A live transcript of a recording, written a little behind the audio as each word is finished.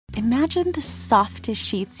Imagine the softest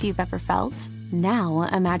sheets you've ever felt. Now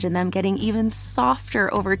imagine them getting even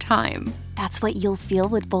softer over time. That's what you'll feel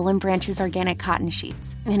with Boll & Branch's organic cotton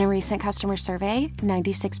sheets. In a recent customer survey,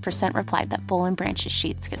 96% replied that Boll & Branch's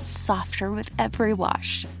sheets get softer with every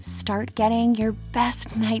wash. Start getting your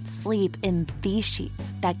best night's sleep in these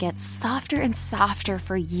sheets that get softer and softer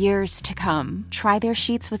for years to come. Try their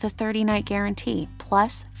sheets with a 30-night guarantee,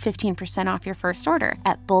 plus 15% off your first order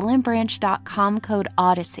at bollandbranch.com, code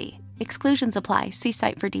Odyssey. Exclusions apply. See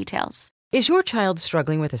site for details. Is your child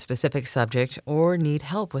struggling with a specific subject or need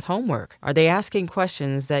help with homework? Are they asking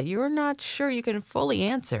questions that you're not sure you can fully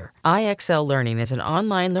answer? IXL Learning is an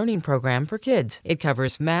online learning program for kids. It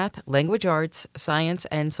covers math, language arts, science,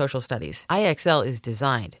 and social studies. IXL is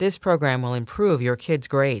designed. This program will improve your kids'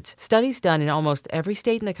 grades. Studies done in almost every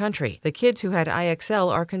state in the country. The kids who had IXL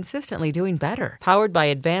are consistently doing better. Powered by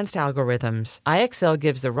advanced algorithms, IXL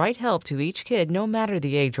gives the right help to each kid no matter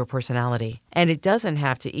the age or personality. And it doesn't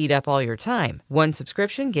have to eat up all your time. One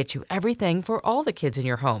subscription gets you everything for all the kids in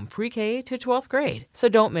your home, pre-K to 12th grade. So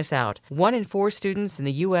don't miss out. 1 in 4 students in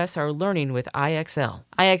the U.S. are learning with IXL.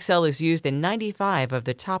 IXL is used in 95 of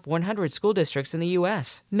the top 100 school districts in the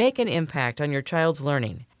U.S. Make an impact on your child's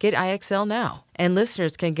learning. Get IXL now. And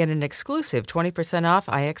listeners can get an exclusive 20% off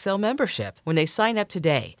IXL membership when they sign up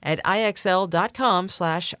today at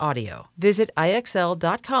IXL.com/audio. Visit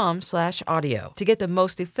IXL.com/audio to get the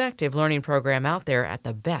most effective learning program out there at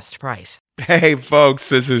the best price. Hey folks,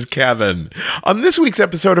 this is Kevin. On this week's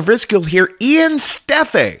episode of Risk, you'll hear Ian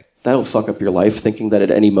Steffe. That'll fuck up your life, thinking that at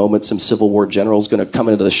any moment some Civil War general's gonna come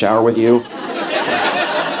into the shower with you,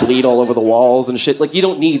 bleed all over the walls and shit. Like, you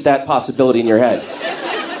don't need that possibility in your head.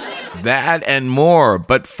 That and more.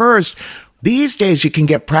 But first, these days you can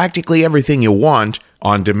get practically everything you want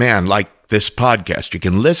on demand, like this podcast. You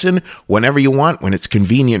can listen whenever you want, when it's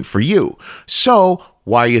convenient for you. So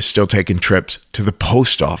why are you still taking trips to the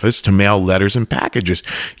post office to mail letters and packages?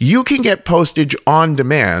 You can get postage on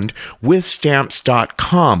demand with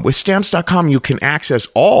Stamps.com. With Stamps.com, you can access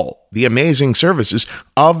all the amazing services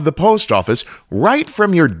of the post office right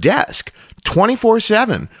from your desk,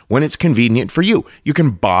 24/7, when it's convenient for you. You can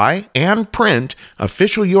buy and print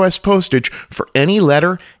official U.S. postage for any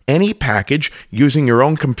letter, any package, using your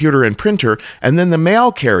own computer and printer, and then the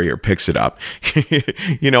mail carrier picks it up.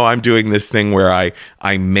 You know, I'm doing this thing where I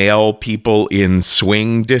mail people in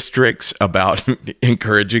swing districts about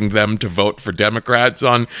encouraging them to vote for Democrats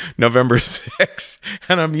on November 6th,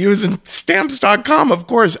 and I'm using Stamps.com. Of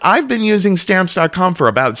course, I've been using Stamps.com for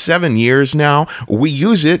about 7 years now. We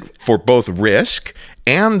use it for both Risk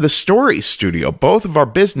and the Story Studio, both of our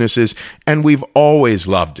businesses, and we've always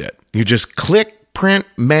loved it. You just click, print,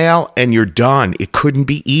 mail, and you're done. It couldn't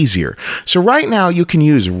be easier. So right now you can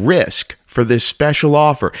use Risk for this special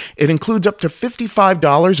offer. It includes up to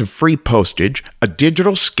 $55 of free postage, a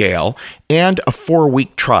digital scale, and a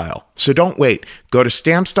 4-week trial. So don't wait. Go to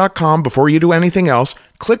Stamps.com before you do anything else.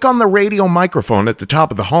 Click on the radio microphone at the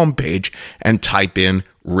top of the homepage and type in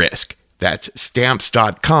Risk. That's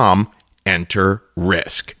Stamps.com. Enter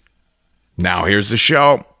Risk. Now here's the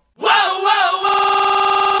show. Whoa, whoa, whoa!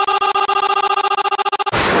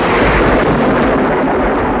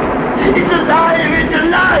 It's alive! It's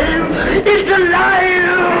alive! It's alive!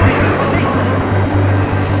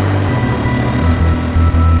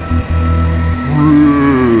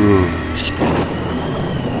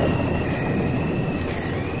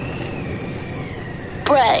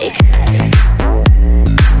 Break.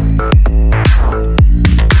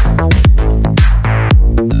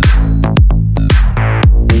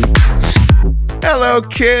 Hello,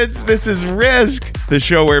 kids. This is Risk, the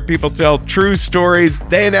show where people tell true stories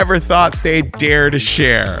they never thought they'd dare to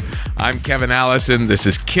share. I'm Kevin Allison. This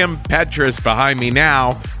is Kim Petras behind me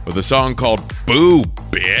now with a song called Boo,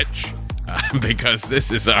 Bitch, because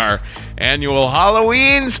this is our annual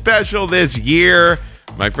Halloween special this year.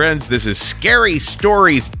 My friends, this is Scary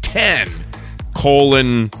Stories 10,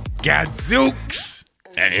 Gadzooks.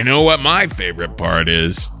 And you know what my favorite part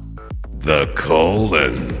is? The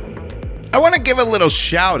colon. I want to give a little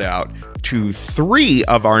shout out to 3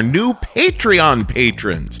 of our new Patreon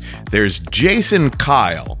patrons. There's Jason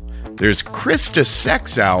Kyle, there's Krista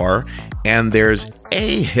Sexhour, and there's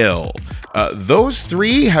A-Hill. Those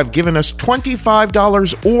 3 have given us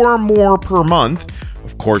 $25 or more per month.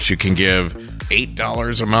 Of course, you can give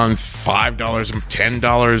 $8 a month, $5,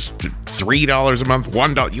 $10, $3 a month,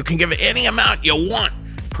 $1. You can give any amount you want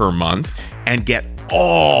per month and get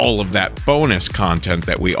all of that bonus content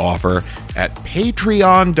that we offer at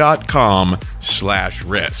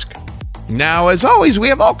patreon.com/risk. Now, as always, we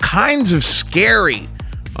have all kinds of scary,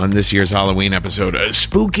 on this year's Halloween episode.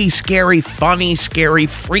 Spooky, scary, funny, scary,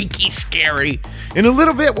 freaky, scary. In a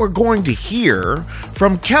little bit, we're going to hear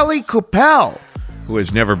from Kelly Coppell, who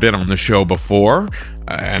has never been on the show before.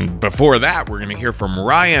 And before that, we're going to hear from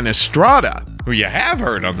Ryan Estrada, who you have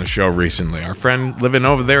heard on the show recently, our friend living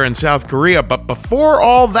over there in South Korea. But before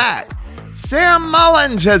all that, Sam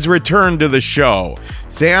Mullins has returned to the show.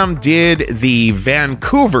 Sam did the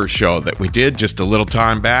Vancouver show that we did just a little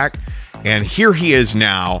time back. And here he is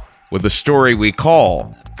now with a story we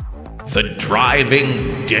call The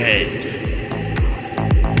Driving Dead.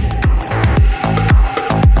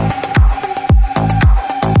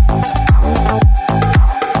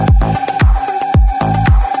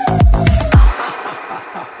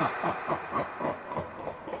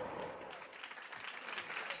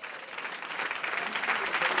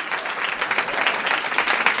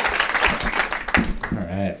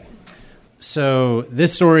 So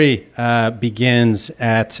this story begins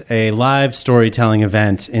at a live storytelling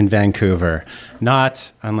event in Vancouver,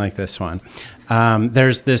 not unlike this one.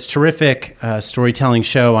 There's this terrific storytelling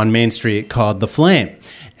show on Main Street called The Flame,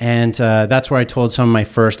 and that's where I told some of my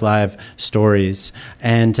first live stories.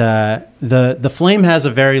 And the Flame has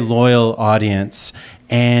a very loyal audience,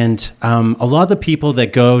 and a lot of the people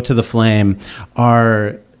that go to The Flame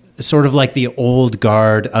are sort of like the old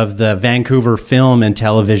guard of the Vancouver film and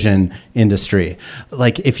television industry.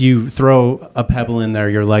 Like, if you throw a pebble in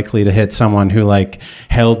there, you're likely to hit someone who like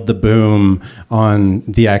held the boom on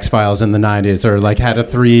the X-Files in the 90s, or like had a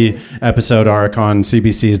 3-episode arc on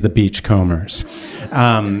CBC's The Beachcombers.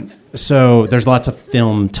 So there's lots of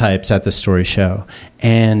film types at the story show.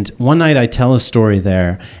 And one night I tell a story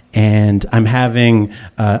there, and I'm having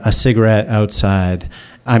a cigarette outside.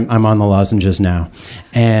 I'm on the lozenges now.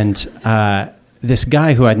 And this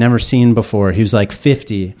guy who I'd never seen before, he was like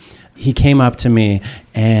 50, he came up to me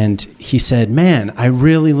and he said, "Man, I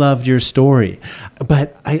really loved your story.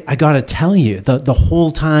 But I got to tell you, the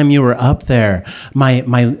whole time you were up there,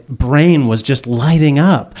 my brain was just lighting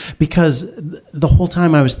up, because the whole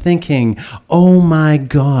time I was thinking, oh my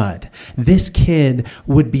God, this kid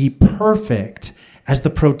would be perfect as the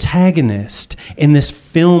protagonist in this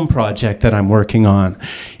film project that I'm working on."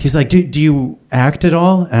 He's like, do you act at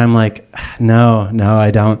all? And I'm like, no,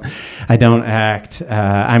 I don't act.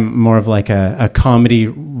 I'm more of like a comedy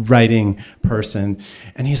writing person.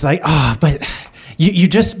 And he's like, but you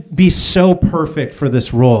just be so perfect for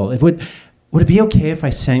this role. Would it be okay if I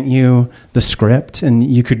sent you the script and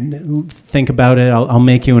you could think about it? I'll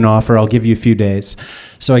make you an offer. I'll give you a few days.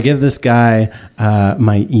 So I give this guy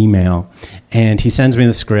my email, and he sends me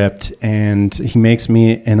the script, and he makes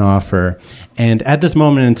me an offer. And at this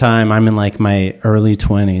moment in time, I'm in like my early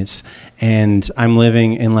 20s, and I'm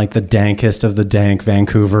living in like the dankest of the dank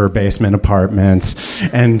Vancouver basement apartments,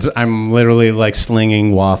 and I'm literally like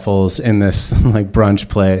slinging waffles in this like brunch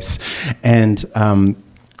place. And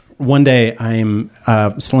one day I'm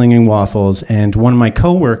slinging waffles, and one of my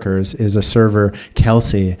coworkers is a server,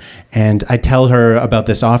 Kelsey, and I tell her about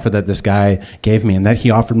this offer that this guy gave me, and that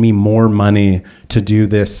he offered me more money to do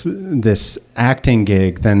this acting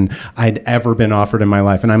gig than I'd ever been offered in my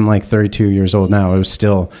life. And I'm like 32 years old now. It was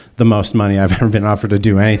still the most money I've ever been offered to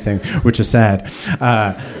do anything, which is sad.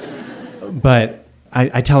 But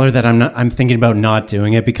I tell her that I'm thinking about not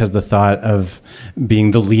doing it because the thought of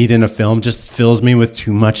being the lead in a film just fills me with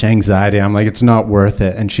too much anxiety. I'm like, it's not worth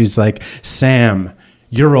it. And she's like, "Sam,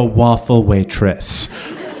 you're a waffle waitress.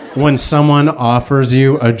 When someone offers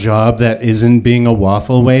you a job that isn't being a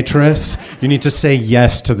waffle waitress, you need to say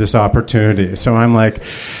yes to this opportunity." So I'm like,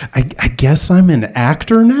 I guess I'm an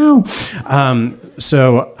actor now?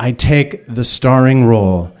 So I take the starring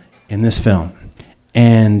role in this film.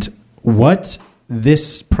 And what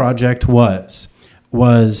this project was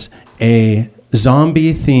a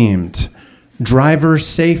zombie-themed driver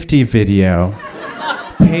safety video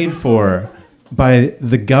paid for by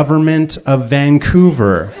the government of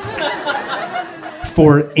Vancouver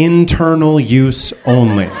for internal use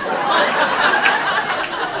only.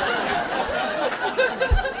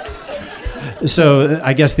 So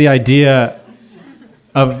I guess the idea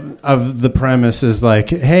of the premise is like,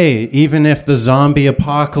 hey, even if the zombie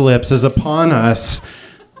apocalypse is upon us,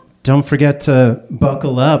 don't forget to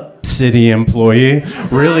buckle up, city employee.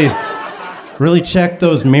 Really check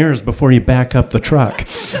those mirrors before you back up the truck.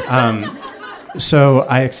 So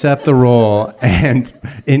I accept the role, and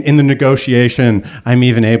in the negotiation, I'm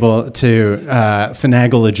even able to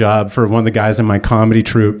finagle a job for one of the guys in my comedy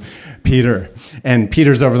troupe, Peter. And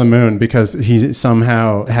Peter's over the moon because he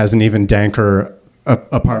somehow has an even danker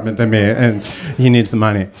apartment than me, and he needs the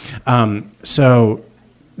money. So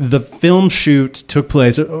The film shoot took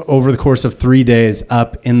place over the course of 3 days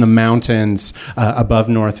up in the mountains above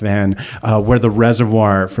North Van, where the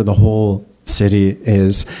reservoir for the whole city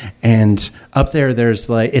is. And up there, it's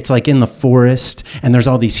like in the forest, and there's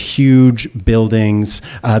all these huge buildings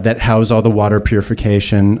that house all the water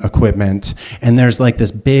purification equipment. And there's like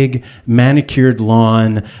this big manicured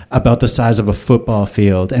lawn about the size of a football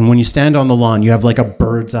field. And when you stand on the lawn, you have like a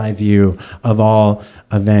bird's eye view of all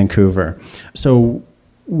of Vancouver. So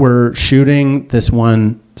we're shooting this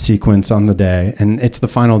one sequence on the day, and it's the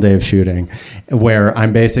final day of shooting, where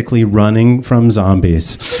I'm basically running from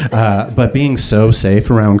zombies, but being so safe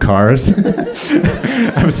around cars.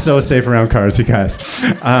 I was so safe around cars, you guys.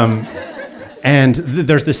 And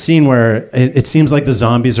there's this scene where it seems like the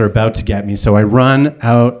zombies are about to get me, so I run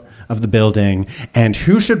out of the building, and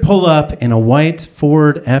who should pull up in a white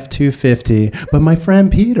Ford F-250 but my friend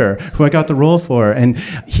Peter, who I got the role for. And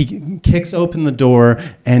he kicks open the door,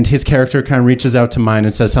 and his character kind of reaches out to mine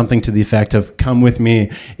and says something to the effect of, "Come with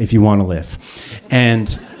me if you want to live."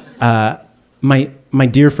 And my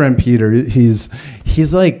dear friend Peter, he's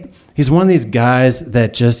one of these guys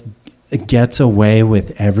that just gets away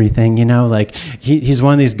with everything, you know? Like, he's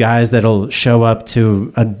one of these guys that'll show up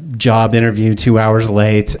to a job interview 2 hours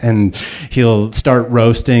late, and he'll start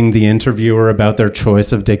roasting the interviewer about their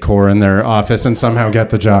choice of decor in their office and somehow get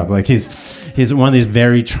the job. Like, he's one of these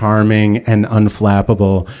very charming and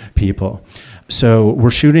unflappable people. So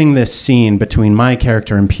we're shooting this scene between my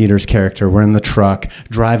character and Peter's character. We're in the truck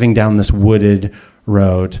driving down this wooded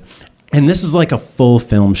road. And this is like a full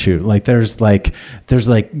film shoot. Like there's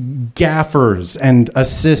gaffers and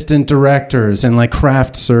assistant directors and like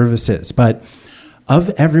craft services. But of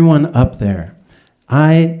everyone up there,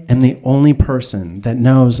 I am the only person that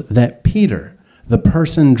knows that Peter, the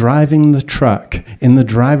person driving the truck in the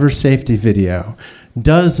driver's safety video,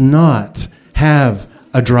 does not have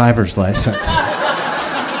a driver's license.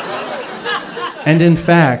 And in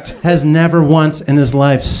fact, has never once in his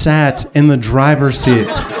life sat in the driver's seat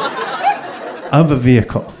of a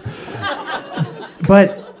vehicle.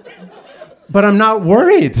 But I'm not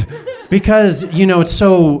worried, because, you know, it's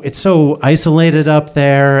so isolated up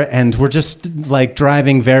there, and we're just like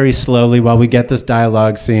driving very slowly while we get this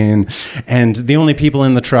dialogue scene, and the only people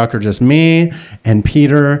in the truck are just me and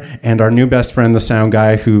Peter and our new best friend, the sound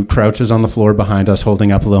guy, who crouches on the floor behind us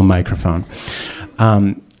holding up a little microphone.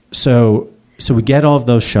 So we get all of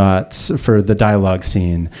those shots for the dialogue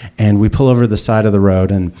scene, and we pull over the side of the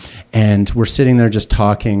road, and we're sitting there just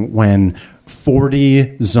talking when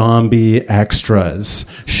 40 zombie extras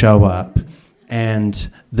show up. And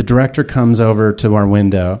the director comes over to our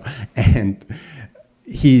window, and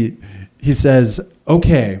he says,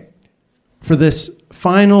 "Okay, for this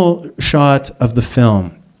final shot of the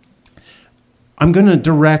film, I'm going to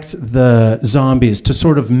direct the zombies to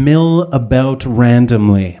sort of mill about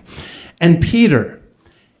randomly. And Peter,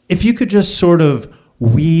 if you could just sort of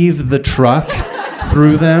weave the truck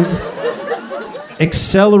through them,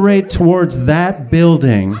 accelerate towards that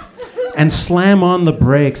building, and slam on the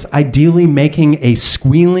brakes, ideally making a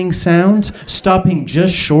squealing sound, stopping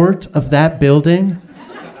just short of that building,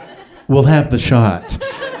 we'll have the shot."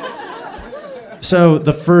 So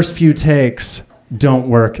the first few takes don't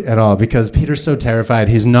work at all, because Peter's so terrified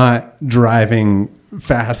he's not driving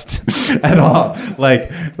fast at all.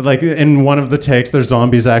 Like in one of the takes, there's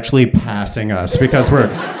zombies actually passing us because we're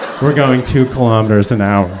going 2 kilometers an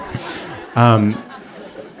hour.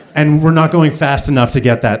 And we're not going fast enough to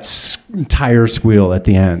get that tire squeal at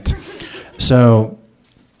the end. So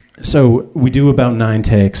we do about 9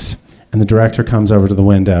 takes, and the director comes over to the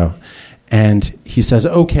window, and he says,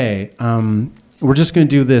 "Okay, we're just going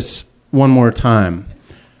to do this one more time.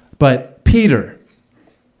 But Peter,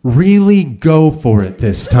 really go for it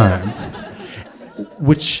this time."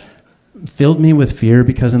 Which filled me with fear,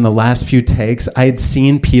 because in the last few takes, I had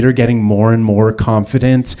seen Peter getting more and more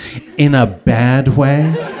confident in a bad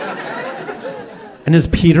way. And as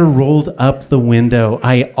Peter rolled up the window,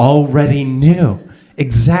 I already knew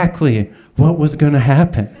exactly what was going to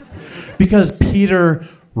happen. Because Peter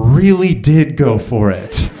really did go for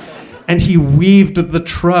it. And he weaved the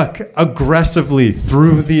truck aggressively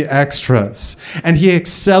through the extras. And he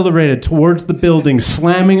accelerated towards the building,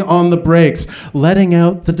 slamming on the brakes, letting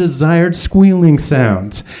out the desired squealing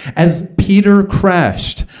sound. As Peter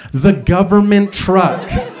crashed the government truck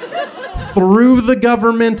through the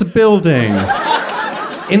government building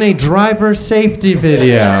in a driver safety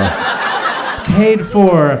video paid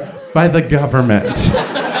for by the government.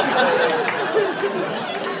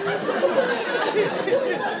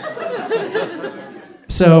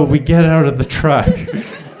 So we get out of the truck,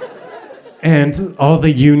 And all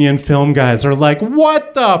the union film guys are like,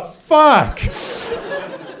 what the fuck?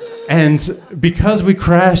 And because we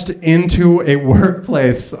crashed into a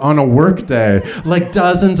workplace on a work day, like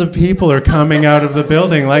dozens of people are coming out of the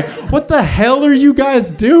building like, what the hell are you guys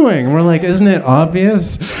doing? And we're like, isn't it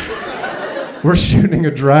obvious? We're shooting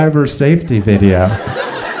a driver safety video.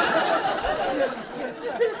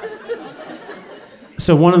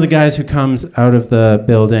 So one of the guys who comes out of the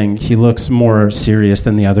building, he looks more serious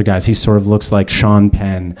than the other guys. He sort of looks like Sean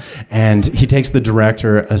Penn. And he takes the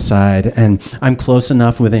director aside, and I'm close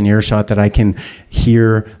enough within earshot that I can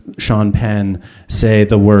hear Sean Penn say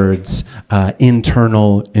the words,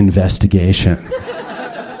 internal investigation.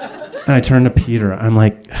 And I turn to Peter. I'm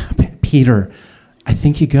like, Peter, I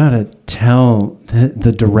think you gotta tell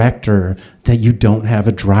the director that you don't have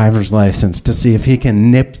a driver's license to see if he can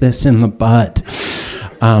nip this in the bud.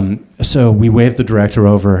 So we wave the director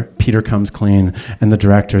over. Peter comes clean, and the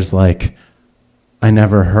director's like, I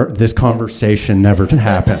never heard, this conversation never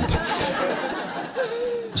happened.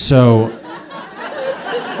 So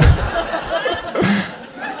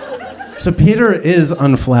Peter is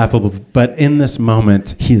unflappable, but in this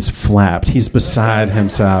moment, he is flapped. He's beside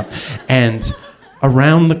himself. And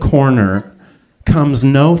around the corner comes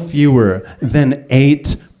no fewer than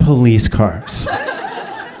 8 police cars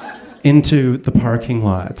into the parking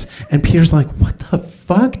lot. And Peter's like, what the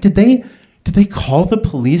fuck? Did they call the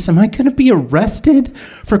police? Am I going to be arrested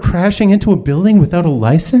for crashing into a building without a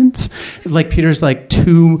license? Like, Peter's like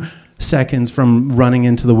 2 seconds from running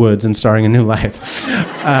into the woods and starting a new life.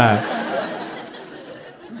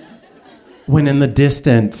 When in the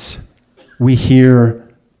distance, we hear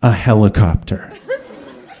a helicopter.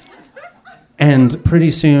 And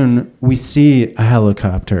pretty soon we see a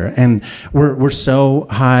helicopter, and we're so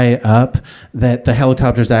high up that the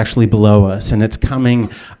helicopter's actually below us, and it's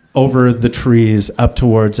coming over the trees up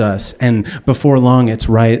towards us. And before long, it's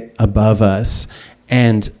right above us.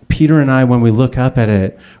 And Peter and I, when we look up at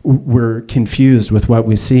it, we're confused with what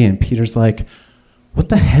we see. And Peter's like, what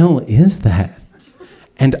the hell is that?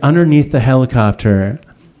 And underneath the helicopter,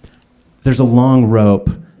 there's a long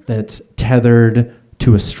rope that's tethered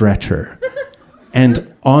to a stretcher.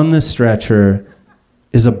 And on the stretcher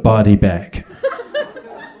is a body bag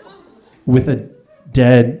with a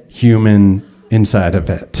dead human inside of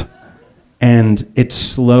it. And it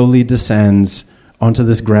slowly descends onto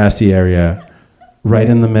this grassy area right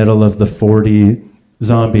in the middle of the 40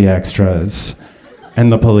 zombie extras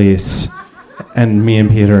and the police and me and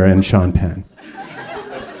Peter and Sean Penn.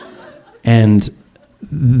 And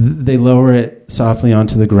they lower it softly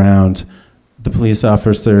onto the ground. The police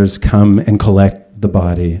officers come and collect the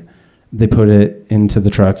body. They put it into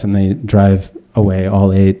the trucks and they drive away,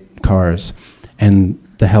 all 8 cars. And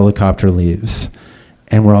the helicopter leaves.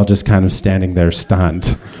 And we're all just kind of standing there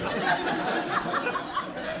stunned.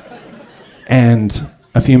 And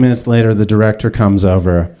a few minutes later, the director comes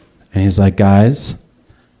over and he's like, guys,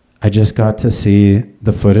 I just got to see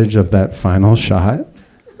the footage of that final shot,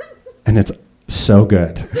 and it's so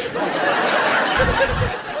good.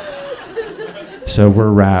 So we're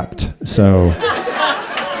wrapped. So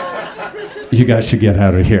you guys should get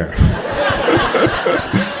out of here.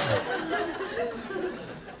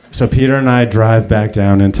 So Peter and I drive back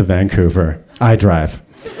down into Vancouver. I drive.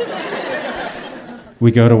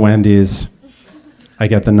 We go to Wendy's. I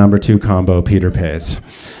get the number 2 combo, Peter pays.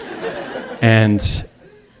 And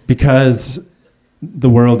because the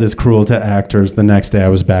world is cruel to actors, the next day I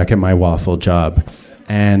was back at my waffle job.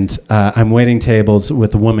 And I'm waiting tables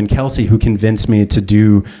with a woman, Kelsey, who convinced me to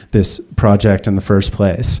do this project in the first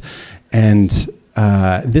place. And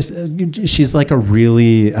she's like a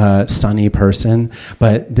really sunny person,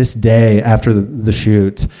 but this day after the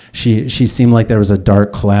shoot, she seemed like there was a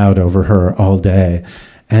dark cloud over her all day.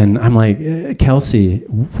 And I'm like, Kelsey,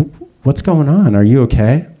 what's going on? Are you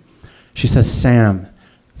okay? She says, Sam,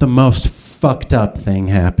 the most fucked up thing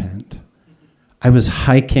happened. I was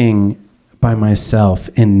hiking by myself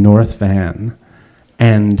in North Van,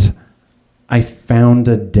 and I found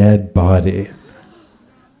a dead body.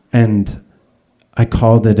 And I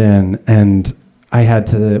called it in, and I had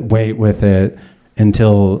to wait with it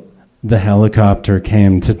until the helicopter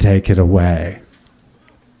came to take it away.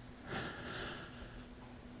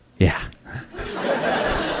 Yeah.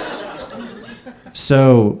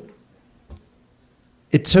 So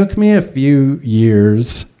it took me a few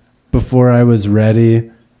years before I was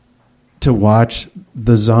ready to watch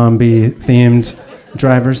the zombie-themed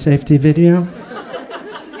driver safety video.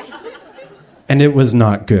 And it was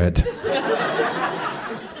not good.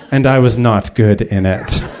 And I was not good in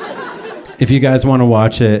it. If you guys want to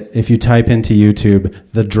watch it, if you type into YouTube,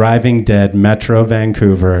 The Driving Dead Metro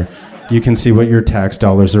Vancouver, you can see what your tax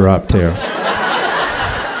dollars are up to.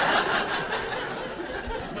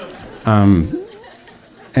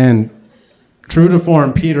 And true to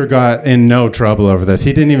form, Peter got in no trouble over this.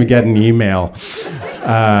 He didn't even get an email.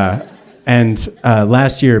 And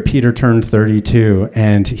last year, Peter turned 32,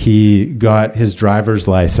 and he got his driver's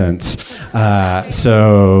license.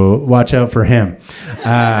 So watch out for him.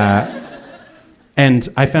 And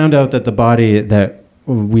I found out that the body that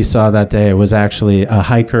we saw that day was actually a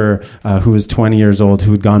hiker who was 20 years old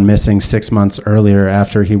who had gone missing 6 months earlier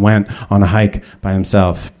after he went on a hike by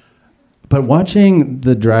himself. But watching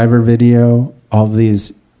the driver video all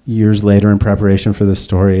these years later in preparation for this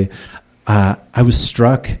story, I was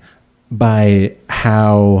struck by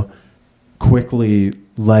how quickly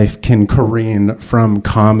life can careen from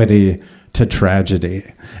comedy to tragedy,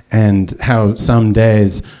 and how some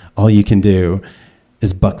days all you can do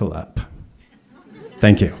is buckle up.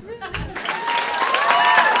 Thank you.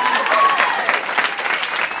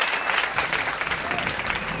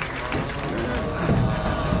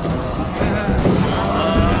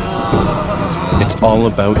 It's all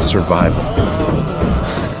about survival.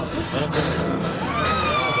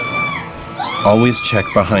 Always check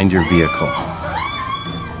behind your vehicle.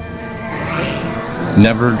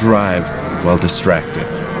 Never drive while distracted.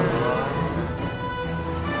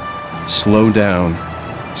 Slow down.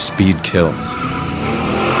 Speed kills.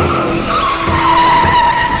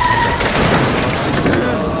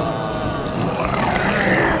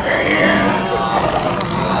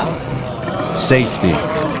 Safety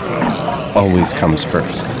always comes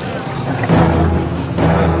first.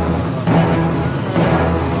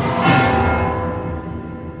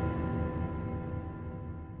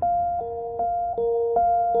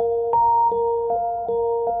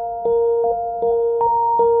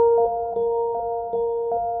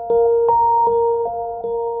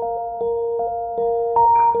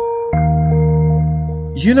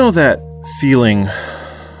 You know that feeling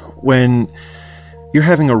when you're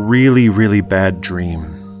having a really, really bad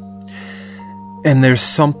dream, and there's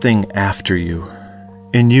something after you,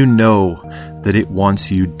 and you know that it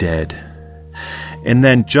wants you dead. And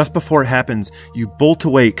then just before it happens, you bolt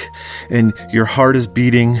awake, and your heart is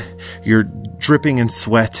beating, you're dripping in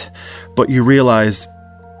sweat, but you realize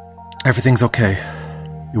everything's okay.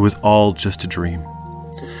 It was all just a dream.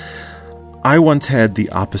 I once had the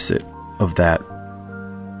opposite of that.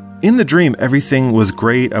 In the dream, everything was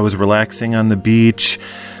great. I was relaxing on the beach,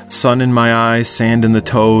 sun in my eyes, sand in the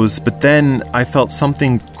toes, but then I felt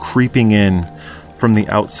something creeping in from the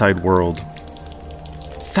outside world.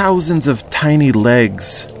 Thousands of tiny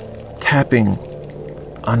legs tapping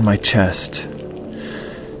on my chest.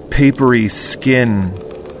 Papery skin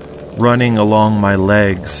running along my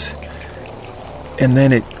legs. And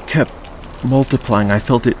then it kept multiplying. I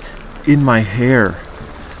felt it in my hair,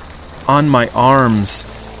 on my arms,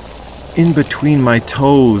 in between my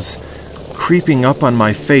toes, creeping up on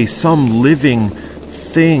my face, some living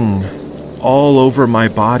thing all over my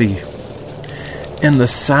body. And the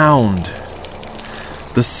sound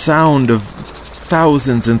of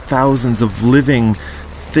thousands and thousands of living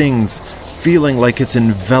things feeling like it's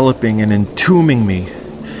enveloping and entombing me.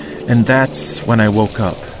 And that's when I woke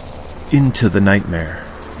up into the nightmare.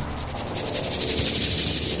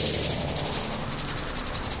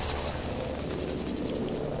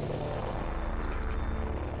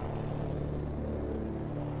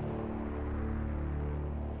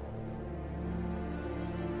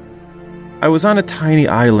 I was on a tiny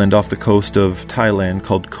island off the coast of Thailand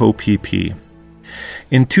called Koh Phi Phi.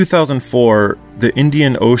 In 2004, the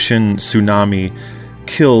Indian Ocean tsunami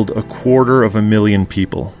killed 250,000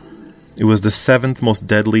 people. It was the 7th most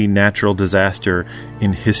deadly natural disaster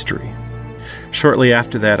in history. Shortly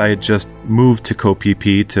after that, I had just moved to Koh Phi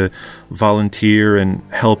Phi to volunteer and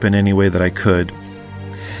help in any way that I could.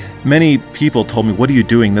 Many people told me, "What are you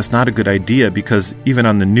doing? That's not a good idea," because even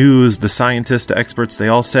on the news, the scientists, the experts, they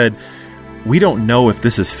all said, "We don't know if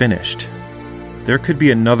this is finished. There could be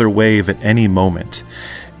another wave at any moment."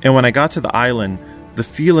 And when I got to the island, the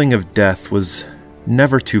feeling of death was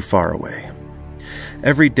never too far away.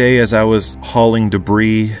 Every day as I was hauling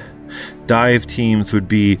debris, dive teams would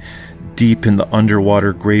be deep in the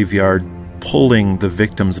underwater graveyard, pulling the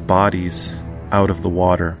victims' bodies out of the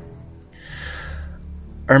water.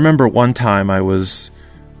 I remember one time I was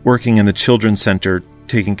working in the children's center,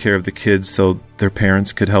 taking care of the kids so their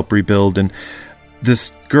parents could help rebuild, and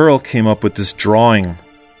this girl came up with this drawing,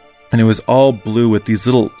 and it was all blue with these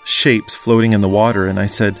little shapes floating in the water. And I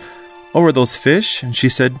said, "Oh, are those fish?" And she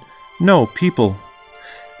said, "No, people."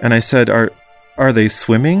 And I said, Are they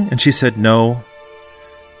swimming?" And she said, "No.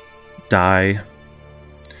 Die."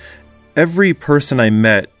 Every person I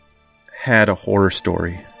met had a horror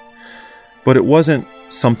story. But it wasn't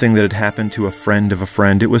something that had happened to a friend of a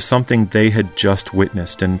friend. It was something they had just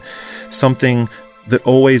witnessed, and something that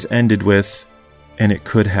always ended with, and it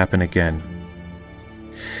could happen again.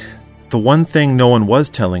 The one thing no one was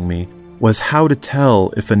telling me was how to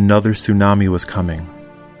tell if another tsunami was coming.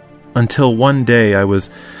 Until one day I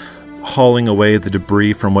was hauling away the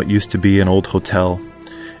debris from what used to be an old hotel,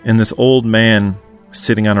 and this old man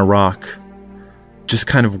sitting on a rock just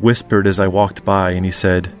kind of whispered as I walked by, and he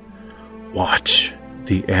said, "Watch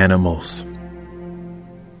the animals."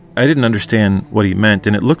 I didn't understand what he meant,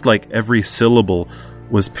 and it looked like every syllable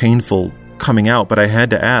was painful coming out, but I had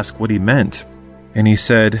to ask what he meant. And he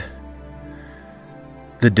said,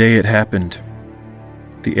 "The day it happened,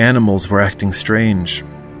 the animals were acting strange.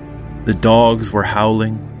 The dogs were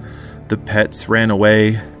howling, the pets ran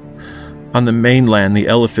away. On the mainland, the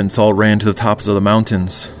elephants all ran to the tops of the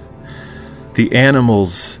mountains. The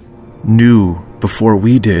animals knew before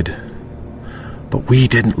we did, but we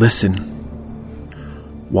didn't listen.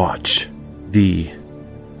 Watch the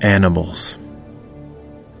animals."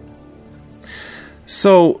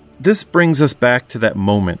 So, this brings us back to that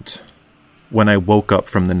moment when I woke up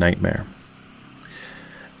from the nightmare.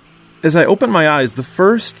 As I opened my eyes, the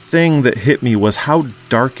first thing that hit me was how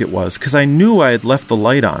dark it was, because I knew I had left the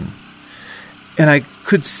light on. And I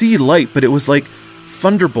could see light, but it was like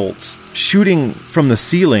thunderbolts shooting from the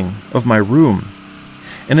ceiling of my room.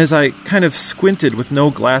 And as I kind of squinted with no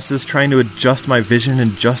glasses, trying to adjust my vision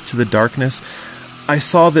and adjust to the darkness, I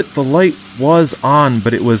saw that the light was on,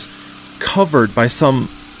 but it was covered by some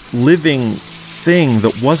living thing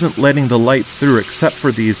that wasn't letting the light through except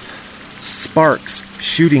for these sparks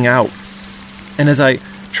shooting out. And as I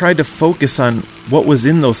tried to focus on what was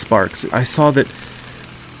in those sparks, I saw that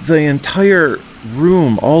the entire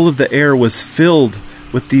room, all of the air was filled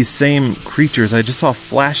with these same creatures. I just saw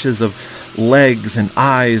flashes of legs and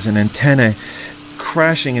eyes and antennae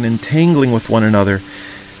crashing and entangling with one another.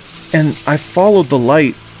 And I followed the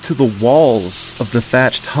light to the walls of the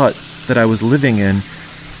thatched hut that I was living in,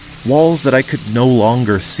 walls that I could no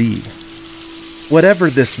longer see. Whatever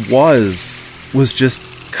this was just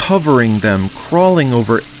covering them, crawling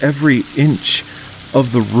over every inch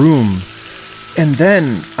of the room. And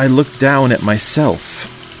then I looked down at myself.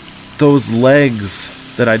 Those legs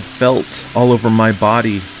that I'd felt all over my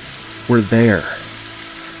body were there.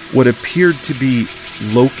 What appeared to be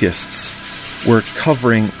locusts were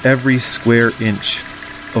covering every square inch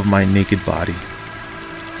of my naked body.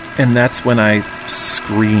 And that's when I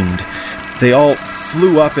screamed. They all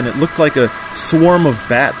flew up, and it looked like a swarm of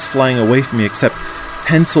bats flying away from me, except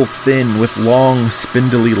pencil thin with long,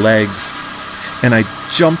 spindly legs. And I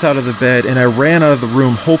jumped out of the bed, and I ran out of the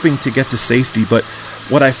room, hoping to get to safety, but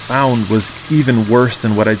what I found was even worse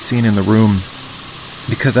than what I'd seen in the room,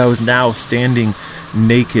 because I was now standing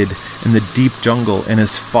naked in the deep jungle, and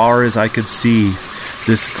as far as I could see,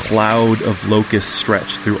 this cloud of locusts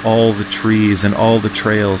stretched through all the trees and all the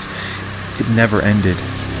trails. It never ended.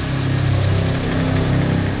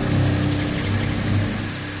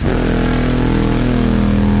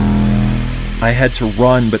 I had to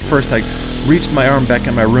run, but first I reached my arm back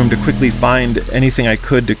in my room to quickly find anything I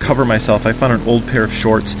could to cover myself. I found an old pair of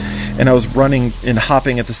shorts, and I was running and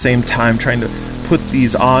hopping at the same time, trying to put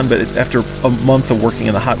these on, but after a month of working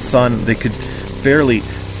in the hot sun, they could barely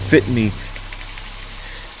fit me.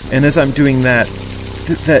 And as I'm doing that,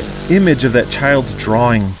 that image of that child's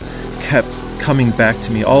drawing kept coming back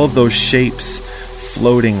to me, all of those shapes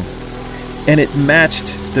floating, and it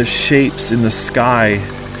matched the shapes in the sky,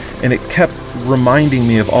 and it kept reminding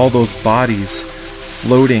me of all those bodies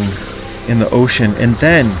floating in the ocean. And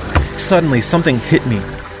then suddenly something hit me.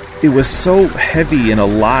 It was so heavy and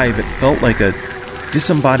alive, it felt like a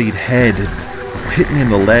disembodied head. It hit me in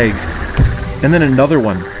the leg, and then another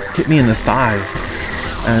one hit me in the thigh.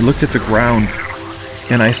 And I looked at the ground,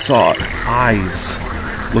 and I saw eyes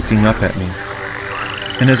looking up at me.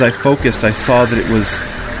 And as I focused, I saw that it was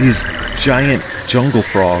these giant jungle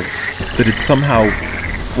frogs that had somehow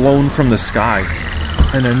flown from the sky.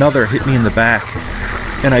 And another hit me in the back,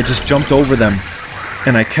 and I just jumped over them,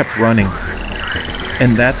 and I kept running.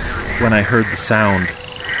 And that's when I heard the sound.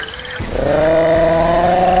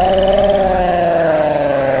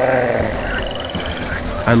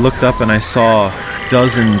 I looked up and I saw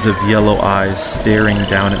dozens of yellow eyes staring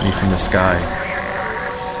down at me from the sky.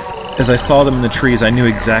 As I saw them in the trees, I knew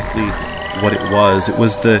exactly what it was. It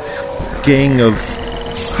was the gang of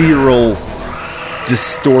feral,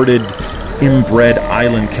 distorted, inbred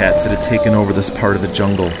island cats that had taken over this part of the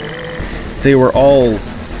jungle. They were all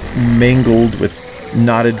mangled with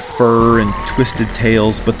knotted fur and twisted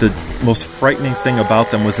tails, but the most frightening thing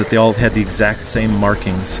about them was that they all had the exact same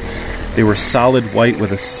markings. They were solid white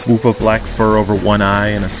with a swoop of black fur over one eye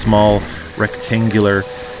and a small rectangular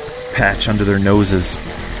patch under their noses.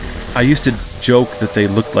 I used to joke that they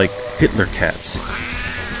looked like Hitler cats,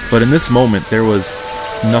 but in this moment there was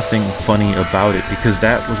nothing funny about it, because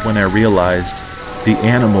that was when I realized the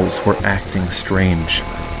animals were acting strange.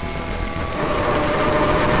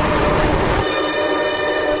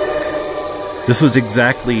 This was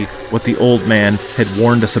exactly what the old man had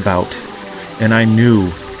warned us about, and I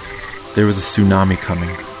knew there was a tsunami coming.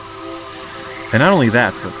 And not only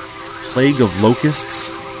that, but plague of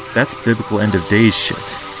locusts, that's biblical end of days shit.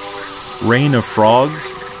 Rain of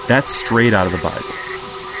frogs, that's straight out of the Bible.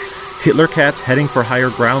 Hitler cats heading for higher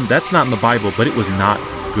ground, that's not in the Bible, but it was not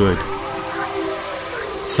good.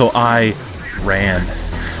 So I ran.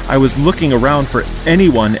 I was looking around for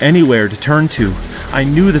anyone, anywhere to turn to. I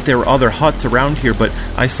knew that there were other huts around here, but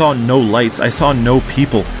I saw no lights. I saw no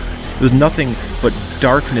people. There was nothing but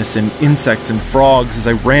darkness and insects and frogs as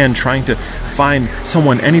I ran, trying to find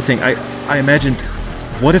someone, anything. I imagined,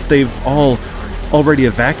 what if they've all already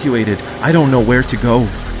evacuated? I don't know where to go.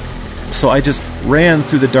 So I just ran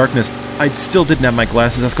through the darkness. I still didn't have my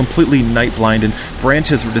glasses. I was completely night blind, and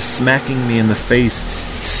branches were just smacking me in the face,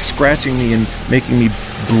 scratching me and making me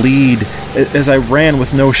bleed. As I ran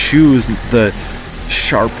with no shoes, the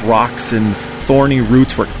sharp rocks and thorny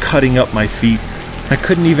roots were cutting up my feet. I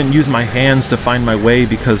couldn't even use my hands to find my way,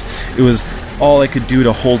 because it was all I could do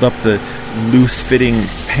to hold up the loose-fitting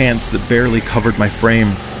pants that barely covered my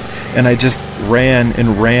frame. And I just ran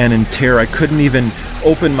in terror. I couldn't even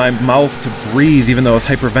open my mouth to breathe, even though I was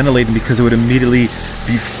hyperventilating, because it would immediately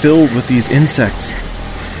be filled with these insects.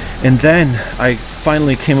 And then I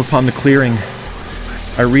finally came upon the clearing.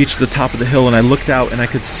 I reached the top of the hill and I looked out, and I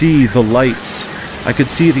could see the lights. I could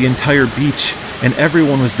see the entire beach, and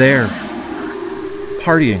everyone was there,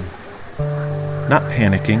 partying, not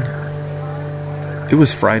panicking. It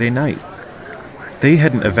was Friday night. They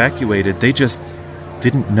hadn't evacuated, they just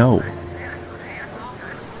didn't know.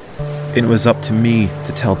 It was up to me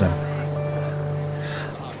to tell them.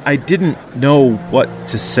 I didn't know what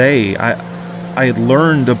to say. I had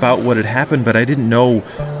learned about what had happened, but I didn't know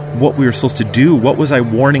what we were supposed to do. What was I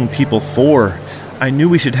warning people for? I knew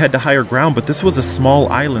we should head to higher ground, but this was a small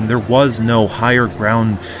island. There was no higher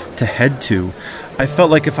ground to head to. I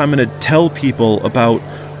felt like if I'm going to tell people about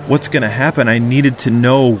what's going to happen, I needed to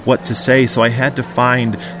know what to say, so I had to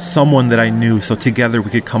find someone that I knew, so together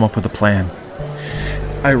we could come up with a plan.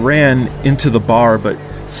 I ran into the bar, but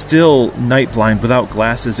still night blind, without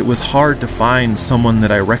glasses. It was hard to find someone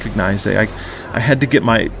that I recognized. I had to get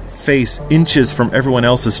my face inches from everyone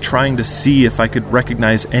else's, trying to see if I could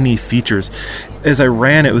recognize any features. As I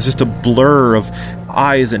ran, it was just a blur of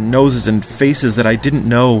eyes and noses and faces that I didn't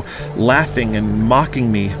know, laughing and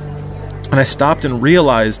mocking me. And I stopped and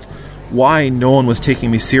realized why no one was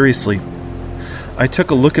taking me seriously. I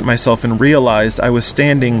took a look at myself and realized I was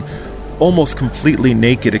standing almost completely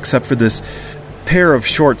naked, except for this pair of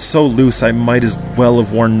shorts so loose I might as well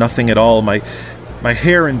have worn nothing at all. My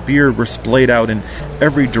hair and beard were splayed out in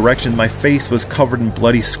every direction. My face was covered in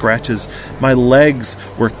bloody scratches. My legs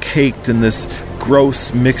were caked in this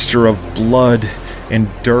gross mixture of blood and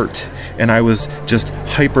dirt. And I was just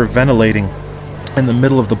hyperventilating in the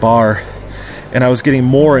middle of the bar. And I was getting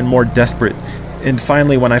more and more desperate. And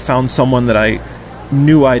finally, when I found someone that I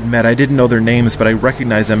knew I'd met, I didn't know their names, but I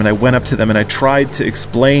recognized them, and I went up to them and I tried to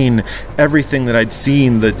explain everything that I'd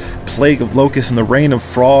seen, the plague of locusts and the rain of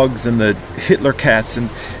frogs and the Hitler cats, and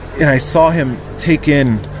I saw him take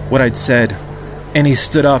in what I'd said, and he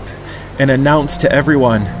stood up and announced to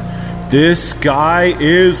everyone, "This guy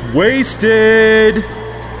is wasted!"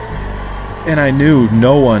 And I knew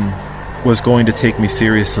no one was going to take me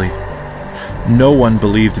seriously. No one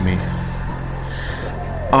believed me.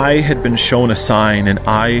 I had been shown a sign, and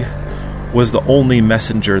I was the only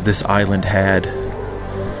messenger this island had,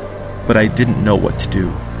 but I didn't know what to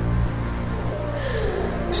do.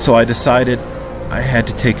 So I decided I had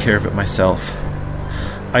to take care of it myself.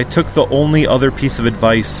 I took the only other piece of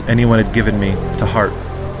advice anyone had given me to heart.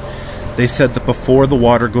 They said that before the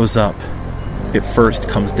water goes up, it first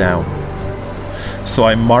comes down. So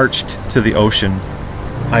I marched to the ocean.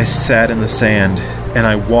 I sat in the sand, and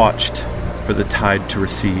I watched for the tide to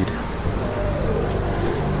recede.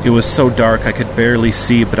 It was so dark I could barely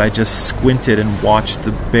see, but I just squinted and watched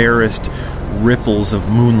the barest ripples of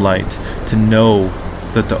moonlight to know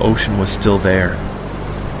that the ocean was still there.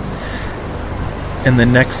 And the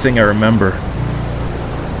next thing I remember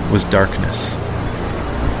was darkness.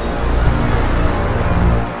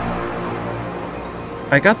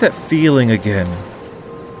 I got that feeling again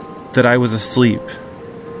that I was asleep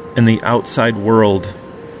and the outside world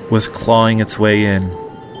was clawing its way in.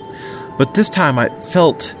 But this time I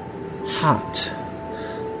felt hot.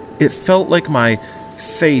 It felt like my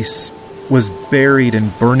face was buried in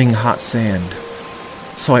burning hot sand.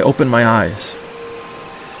 So I opened my eyes.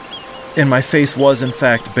 And my face was in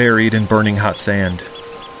fact buried in burning hot sand.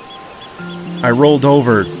 I rolled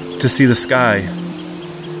over to see the sky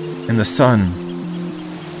and the sun.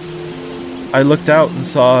 I looked out and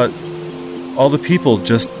saw all the people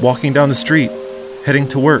just walking down the street, heading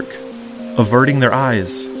to work, averting their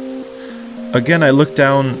eyes. Again, I looked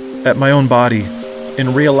down at my own body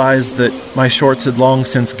and realized that my shorts had long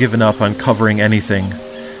since given up on covering anything,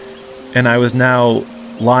 and I was now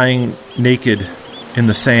lying naked in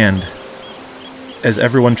the sand as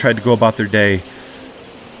everyone tried to go about their day.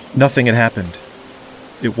 Nothing had happened.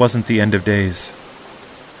 It wasn't the end of days.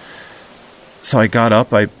 So I got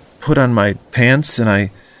up, I put on my pants, and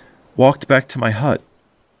I walked back to my hut.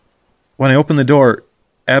 When I opened the door,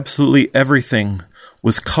 absolutely everything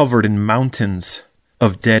was covered in mountains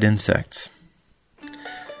of dead insects.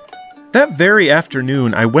 That very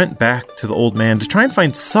afternoon, I went back to the old man to try and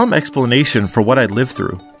find some explanation for what I'd lived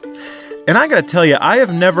through. And I gotta tell you, I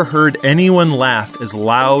have never heard anyone laugh as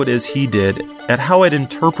loud as he did at how I'd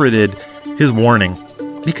interpreted his warning.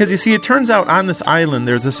 Because you see, it turns out on this island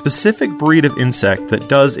there's a specific breed of insect that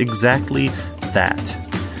does exactly that.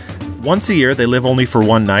 Once a year, they live only for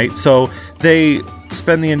one night, so they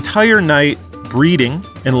spend the entire night breeding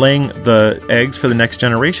and laying the eggs for the next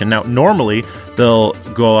generation. Now, normally, they'll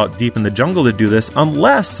go out deep in the jungle to do this,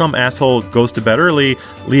 unless some asshole goes to bed early,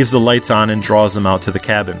 leaves the lights on, and draws them out to the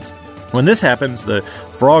cabins. When this happens, the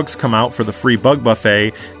frogs come out for the free bug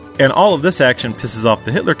buffet, and all of this action pisses off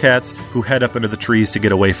the Hitler cats, who head up into the trees to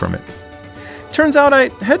get away from it. Turns out I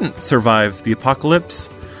hadn't survived the apocalypse.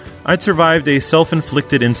 I'd survived a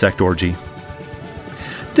self-inflicted insect orgy.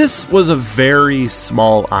 This was a very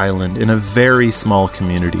small island in a very small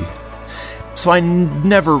community, so I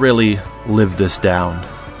never really lived this down.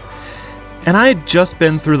 And I had just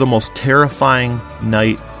been through the most terrifying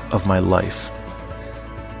night of my life.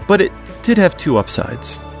 But it did have two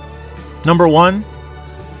upsides. Number one,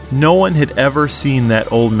 no one had ever seen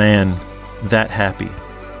that old man that happy.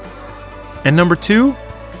 And number two,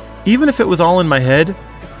 even if it was all in my head,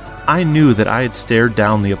 I knew that I had stared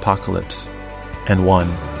down the apocalypse and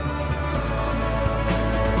won.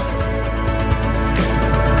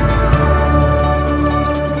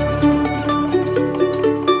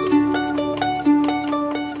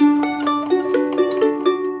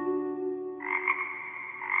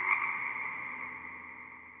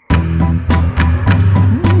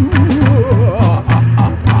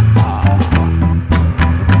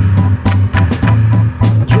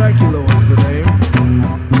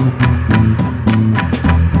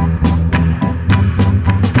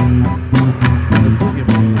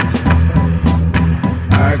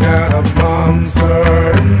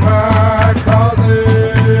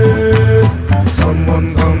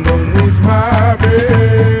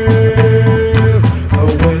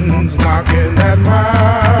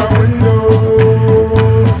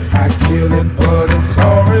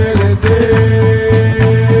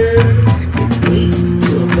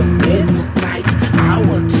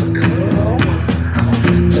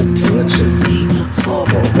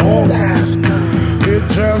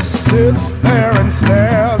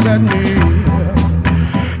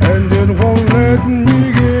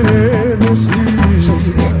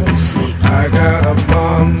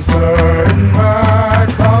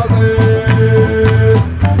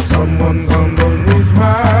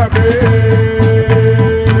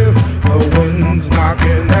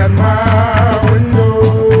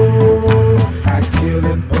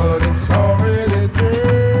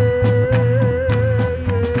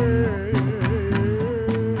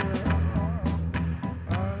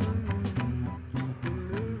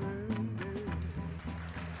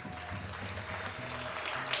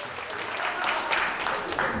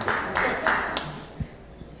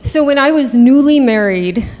 So when I was newly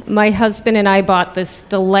married, my husband and I bought this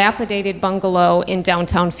dilapidated bungalow in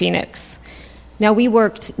downtown Phoenix. Now, we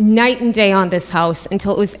worked night and day on this house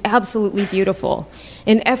until it was absolutely beautiful.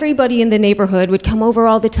 And everybody in the neighborhood would come over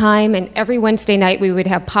all the time, and every Wednesday night we would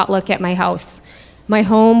have potluck at my house. My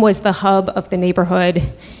home was the hub of the neighborhood,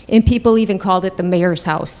 and people even called it the mayor's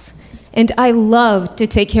house. And I loved to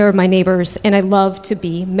take care of my neighbors, and I loved to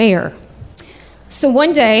be mayor. So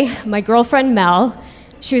one day, my girlfriend Mel,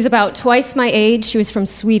 she was about twice my age. She was from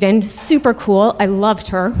Sweden, super cool. I loved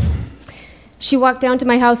her. She walked down to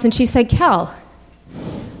my house and she said, "Kel,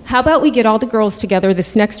 how about we get all the girls together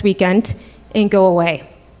this next weekend and go away.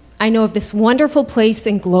 I know of this wonderful place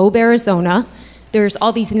in Globe, Arizona. There's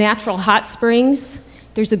all these natural hot springs.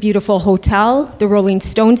 There's a beautiful hotel. The Rolling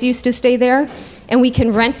Stones used to stay there. And we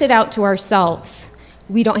can rent it out to ourselves.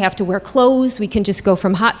 We don't have to wear clothes. We can just go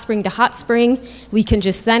from hot spring to hot spring. We can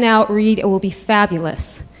just zen out, read. It will be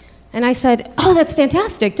fabulous. And I said, oh, that's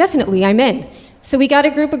fantastic. Definitely, I'm in. So we got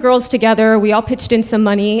a group of girls together. We all pitched in some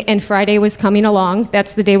money, and Friday was coming along.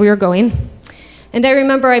 That's the day we were going. And I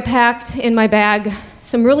remember I packed in my bag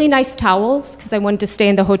some really nice towels because I wanted to stay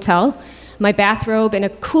in the hotel, my bathrobe, and a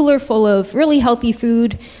cooler full of really healthy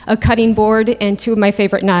food, a cutting board, and 2 of my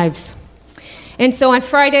favorite knives. And so on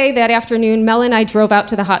Friday that afternoon, Mel and I drove out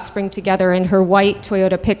to the hot spring together in her white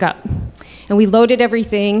Toyota pickup. And we loaded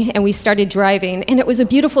everything, and we started driving. And it was a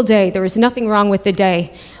beautiful day. There was nothing wrong with the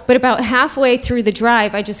day. But about halfway through the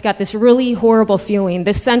drive, I just got this really horrible feeling,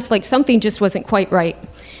 this sense like something just wasn't quite right.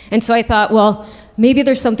 And so I thought, well, maybe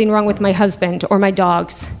there's something wrong with my husband or my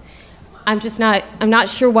dogs. I'm not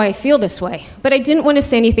sure why I feel this way. But I didn't want to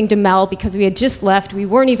say anything to Mel because we had just left. We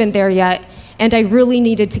weren't even there yet. And I really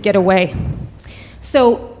needed to get away.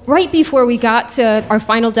 So right before we got to our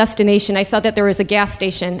final destination, I saw that there was a gas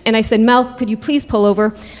station. And I said, Mel, could you please pull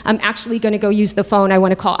over? I'm actually going to go use the phone. I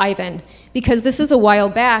want to call Ivan. Because this is a while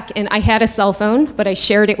back, and I had a cell phone, but I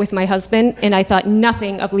shared it with my husband, and I thought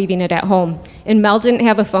nothing of leaving it at home. And Mel didn't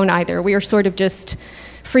have a phone either. We were sort of just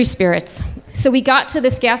free spirits. So we got to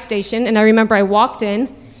this gas station, and I remember I walked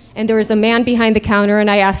in, and there was a man behind the counter, and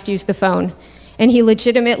I asked to use the phone. And he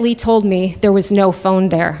legitimately told me there was no phone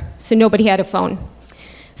there. So nobody had a phone.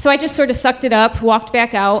 So I just sort of sucked it up, walked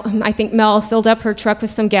back out. I think Mel filled up her truck with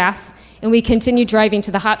some gas, and we continued driving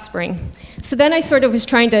to the hot spring. So then I sort of was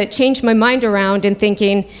trying to change my mind around and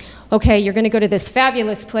thinking, okay, you're going to go to this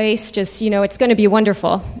fabulous place, just, it's going to be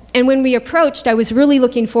wonderful. And when we approached, I was really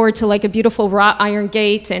looking forward to like a beautiful wrought iron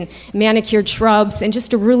gate and manicured shrubs and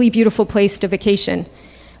just a really beautiful place to vacation.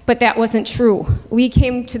 But that wasn't true. We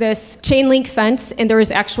came to this chain link fence, and there was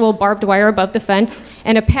actual barbed wire above the fence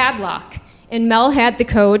and a padlock. And Mel had the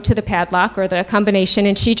code to the padlock, or the combination,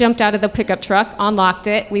 and she jumped out of the pickup truck, unlocked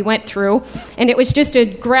it, we went through, and it was just a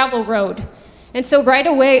gravel road. And so right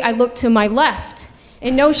away, I looked to my left,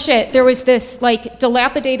 and no shit, there was this, like,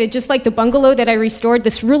 dilapidated, just like the bungalow that I restored,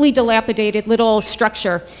 this really dilapidated little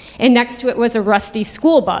structure, and next to it was a rusty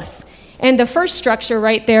school bus. And the first structure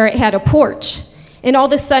right there, it had a porch. And all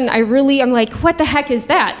of a sudden, I'm like, what the heck is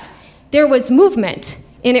that? There was movement.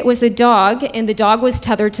 And it was a dog, and the dog was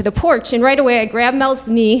tethered to the porch. And right away, I grabbed Mel's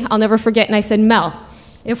knee, I'll never forget, and I said, Mel,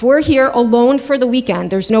 if we're here alone for the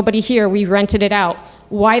weekend, there's nobody here, we rented it out,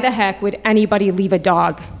 why the heck would anybody leave a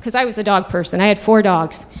dog? Because I was a dog person. I had 4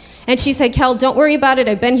 dogs. And she said, Kel, don't worry about it.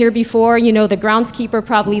 I've been here before. The groundskeeper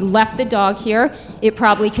probably left the dog here. It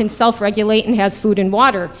probably can self-regulate and has food and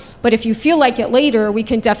water. But if you feel like it later, we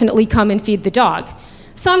can definitely come and feed the dog.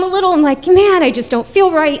 So I'm like, man, I just don't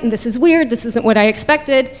feel right, and this is weird, this isn't what I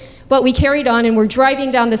expected. But we carried on, and we're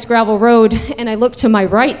driving down this gravel road, and I look to my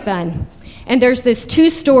right then, and there's this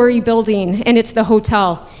 2-story building, and it's the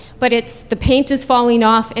hotel. But the paint is falling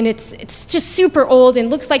off, and it's just super old,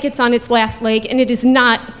 and looks like it's on its last leg, and it is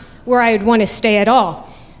not where I would want to stay at all.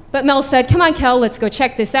 But Mel said, come on, Kel, let's go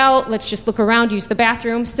check this out. Let's just look around, use the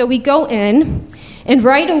bathroom. So we go in, and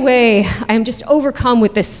right away, I'm just overcome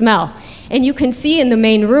with this smell. And you can see in the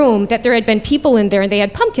main room that there had been people in there, and they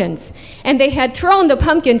had pumpkins. And they had thrown the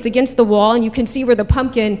pumpkins against the wall, and you can see where the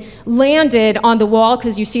pumpkin landed on the wall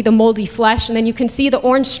because you see the moldy flesh, and then you can see the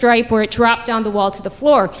orange stripe where it dropped down the wall to the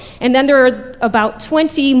floor. And then there are about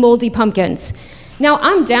 20 moldy pumpkins. Now,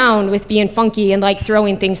 I'm down with being funky and like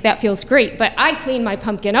throwing things. That feels great. But I clean my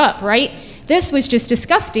pumpkin up, right? This was just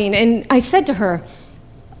disgusting. And I said to her,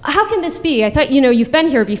 how can this be? I thought, you've been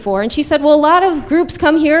here before. And she said, well, a lot of groups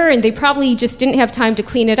come here and they probably just didn't have time to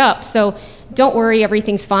clean it up. So don't worry,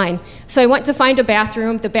 everything's fine. So I went to find a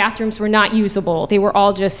bathroom. The bathrooms were not usable. They were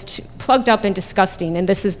all just plugged up and disgusting. And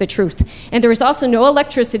this is the truth. And there was also no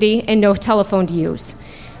electricity and no telephone to use.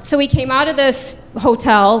 So we came out of this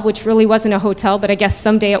hotel, which really wasn't a hotel, but I guess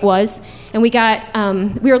someday it was. And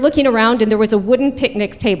we were looking around, and there was a wooden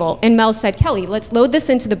picnic table. And Mel said, Kelly, let's load this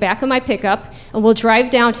into the back of my pickup, and we'll drive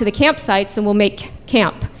down to the campsites, and we'll make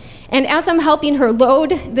camp. And as I'm helping her load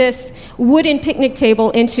this wooden picnic table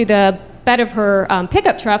into the bed of her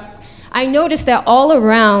pickup truck, I noticed that all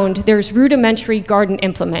around there's rudimentary garden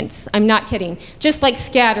implements. I'm not kidding. Just like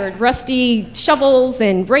scattered, rusty shovels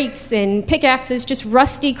and rakes and pickaxes, just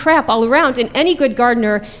rusty crap all around. And any good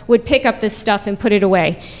gardener would pick up this stuff and put it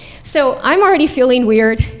away. So I'm already feeling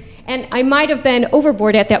weird. And I might have been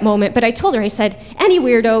overboard at that moment, but I told her, I said, any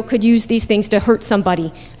weirdo could use these things to hurt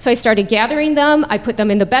somebody. So I started gathering them, I put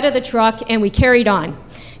them in the bed of the truck, and we carried on.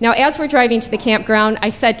 Now, as we're driving to the campground, I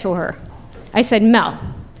said to her, I said, Mel,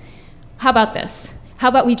 how about this? How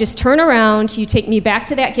about we just turn around, you take me back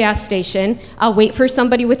to that gas station, I'll wait for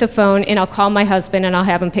somebody with a phone, and I'll call my husband, and I'll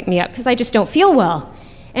have him pick me up, because I just don't feel well.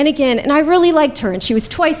 And again, and I really liked her, and she was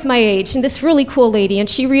twice my age, and this really cool lady, and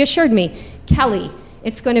she reassured me, Kelly,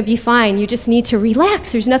 it's going to be fine. You just need to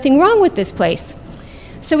relax. There's nothing wrong with this place.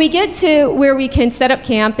 So we get to where we can set up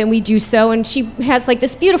camp, and we do so, and she has like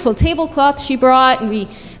this beautiful tablecloth she brought, and we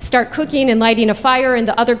start cooking and lighting a fire, and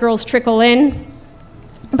the other girls trickle in.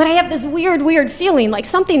 But I have this weird feeling like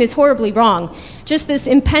something is horribly wrong, just this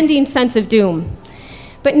impending sense of doom.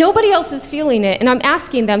 But nobody else is feeling it, and I'm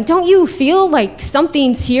asking them, don't you feel like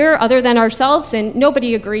something's here other than ourselves? And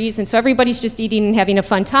nobody agrees, and so everybody's just eating and having a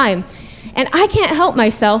fun time. And I can't help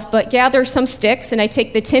myself but gather some sticks, and I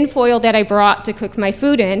take the tin foil that I brought to cook my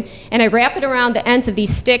food in, and I wrap it around the ends of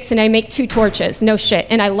these sticks, and I make 2 torches, no shit,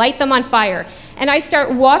 and I light them on fire. And I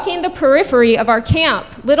start walking the periphery of our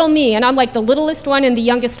camp, little me, and I'm like the littlest one and the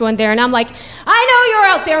youngest one there, and I'm like, I know you're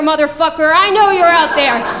out there, motherfucker, I know you're out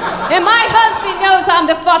there. And my husband knows I'm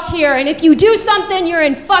the fuck here, and if you do something, you're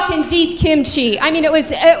in fucking deep kimchi. I mean,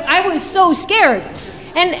 I was so scared.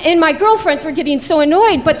 And my girlfriends were getting so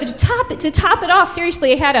annoyed, but to top it off,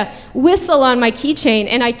 seriously, I had a whistle on my keychain,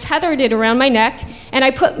 and I tethered it around my neck, and I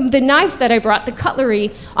put the knives that I brought, the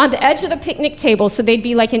cutlery, on the edge of the picnic table so they'd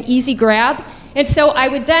be like an easy grab. And so I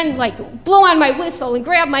would then like blow on my whistle and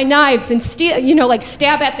grab my knives and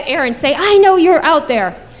stab at the air and say, I know you're out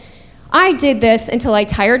there. I did this until I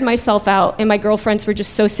tired myself out, and my girlfriends were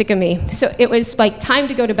just so sick of me. So it was like time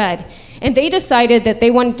to go to bed. And they decided that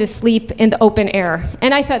they wanted to sleep in the open air.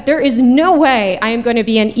 And I thought, there is no way I am going to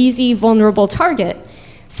be an easy, vulnerable target.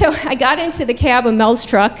 So I got into the cab of Mel's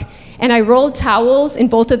truck, and I rolled towels in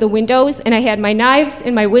both of the windows, and I had my knives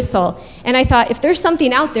and my whistle. And I thought, if there's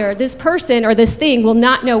something out there, this person or this thing will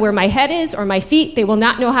not know where my head is or my feet. They will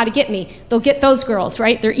not know how to get me. They'll get those girls,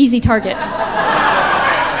 right? They're easy targets.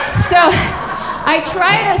 So I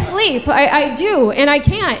try to sleep. I do, and I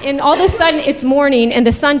can't. And all of a sudden, it's morning, and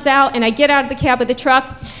the sun's out, and I get out of the cab of the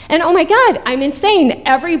truck, and oh my God, I'm insane.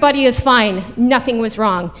 Everybody is fine. Nothing was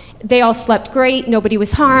wrong. They all slept great. Nobody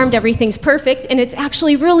was harmed. Everything's perfect, and it's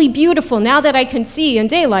actually really beautiful now that I can see in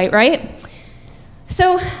daylight, right?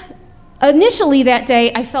 So initially that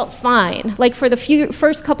day, I felt fine, like for the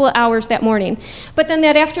first couple of hours that morning. But then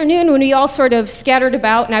that afternoon, when we all sort of scattered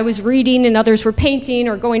about and I was reading and others were painting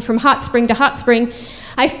or going from hot spring to hot spring,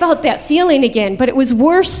 I felt that feeling again, but it was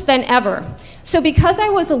worse than ever. So because I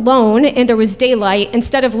was alone and there was daylight,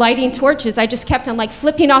 instead of lighting torches, I just kept on like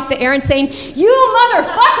flipping off the air and saying, you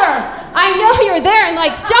motherfucker, I know you're there, and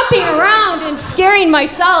like jumping around and scaring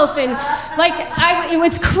myself. And like, it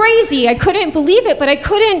was crazy. I couldn't believe it, but I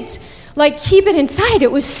couldn't like keep it inside.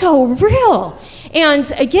 It was so real.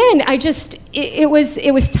 And again, it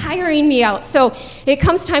was tiring me out. So it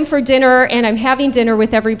comes time for dinner, and I'm having dinner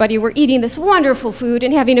with everybody. We're eating this wonderful food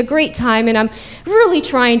and having a great time, and I'm really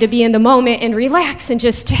trying to be in the moment and relax and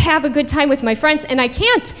just have a good time with my friends, and I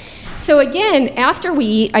can't. So again, after we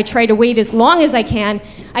eat, I try to wait as long as I can.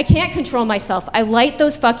 I can't control myself. I light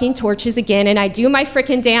those fucking torches again, and I do my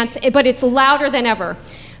frickin' dance, but it's louder than ever.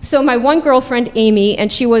 So my one girlfriend, Amy,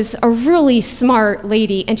 and she was a really smart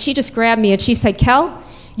lady, and she just grabbed me and she said, Kel,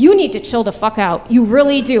 you need to chill the fuck out. You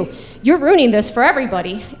really do. You're ruining this for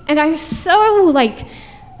everybody. And I was so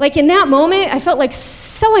like in that moment, I felt like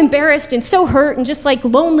so embarrassed and so hurt and just like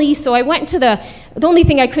lonely. So I went into the only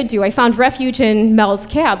thing I could do. I found refuge in Mel's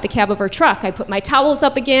cab, the cab of her truck. I put my towels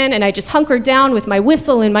up again, and I just hunkered down with my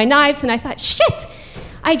whistle and my knives, and I thought, shit,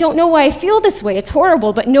 I don't know why I feel this way. It's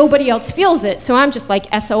horrible, but nobody else feels it. So I'm just like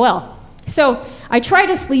SOL. So I try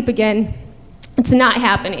to sleep again. It's not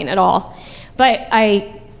happening at all. But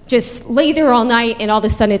I just lay there all night, and all of a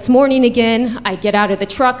sudden it's morning again. I get out of the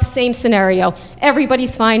truck, same scenario.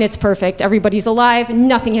 Everybody's fine, it's perfect. Everybody's alive,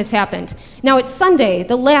 nothing has happened. Now it's Sunday,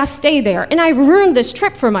 the last day there, and I've ruined this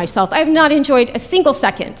trip for myself. I have not enjoyed a single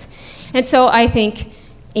second. And so I think,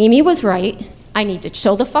 Amy was right. I need to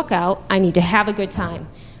chill the fuck out. I need to have a good time.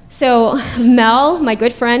 So Mel, my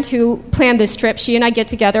good friend who planned this trip, she and I get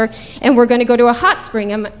together, and we're going to go to a hot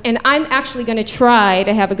spring, and I'm actually going to try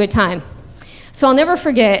to have a good time. So I'll never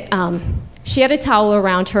forget, she had a towel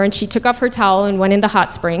around her, and she took off her towel and went in the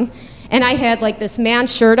hot spring. And I had like this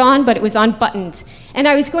man's shirt on, but it was unbuttoned. And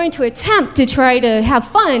I was going to attempt to try to have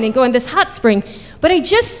fun and go in this hot spring, but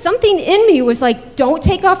something in me was like, don't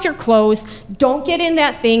take off your clothes, don't get in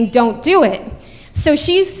that thing, don't do it. So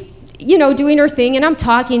she's doing her thing, and I'm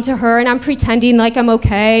talking to her, and I'm pretending like I'm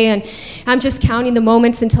okay, and I'm just counting the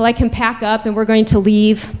moments until I can pack up and we're going to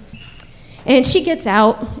leave. And she gets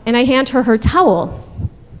out, and I hand her towel.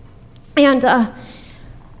 And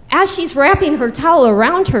as she's wrapping her towel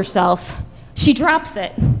around herself, she drops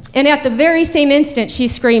it. And at the very same instant, she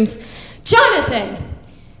screams, "Jonathan!"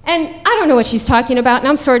 And I don't know what she's talking about, and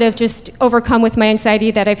I'm sort of just overcome with my anxiety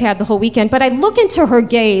that I've had the whole weekend. But I look into her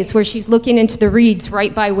gaze where she's looking into the reeds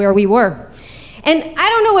right by where we were. And I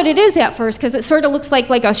don't know what it is at first, because it sort of looks like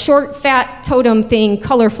a short, fat totem thing,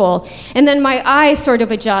 colorful. And then my eyes sort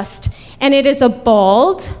of adjust, and it is a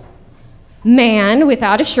bald man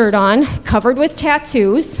without a shirt on, covered with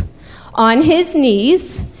tattoos, on his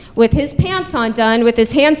knees, with his pants undone, with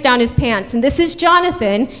his hands down his pants. And this is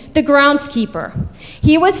Jonathan, the groundskeeper.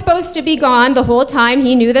 He was supposed to be gone the whole time.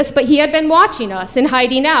 He knew this, but he had been watching us and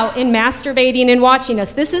hiding out and masturbating and watching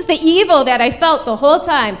us. This is the evil that I felt the whole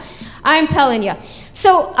time. I'm telling you.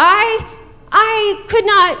 So I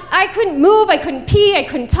couldn't move, I couldn't pee, I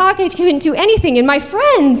couldn't talk, I couldn't do anything. And my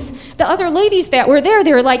friends, the other ladies that were there,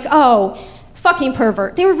 they were like, "Oh, fucking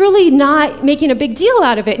pervert." They were really not making a big deal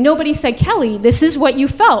out of it. Nobody said, "Kelly, this is what you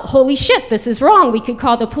felt. Holy shit, this is wrong. We could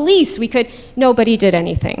call the police. Nobody did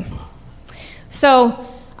anything." So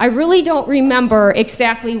I really don't remember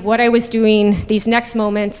exactly what I was doing these next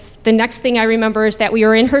moments. The next thing I remember is that we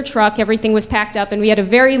were in her truck, everything was packed up, and we had a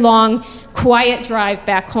very long, quiet drive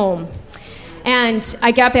back home. And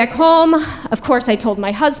I got back home. Of course, I told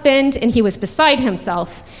my husband, and he was beside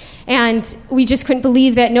himself. And we just couldn't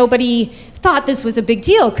believe that nobody thought this was a big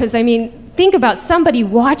deal. Because, think about somebody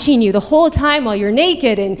watching you the whole time while you're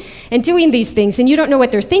naked and doing these things, and you don't know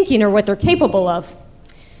what they're thinking or what they're capable of.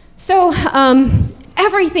 So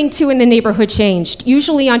everything, too, in the neighborhood changed.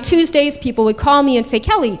 Usually on Tuesdays, people would call me and say,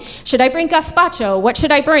 "Kelly, should I bring gazpacho? What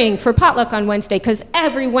should I bring for potluck on Wednesday?" Because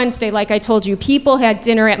every Wednesday, like I told you, people had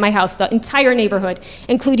dinner at my house, the entire neighborhood,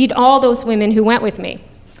 including all those women who went with me.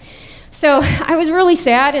 So I was really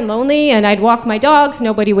sad and lonely, and I'd walk my dogs,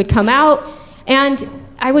 nobody would come out, and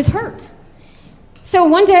I was hurt. So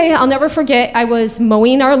one day, I'll never forget, I was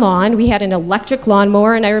mowing our lawn. We had an electric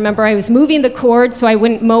lawnmower, and I remember I was moving the cord so I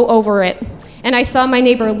wouldn't mow over it. And I saw my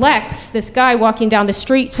neighbor Lex, this guy, walking down the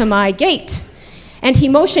street to my gate. And he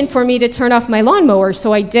motioned for me to turn off my lawnmower,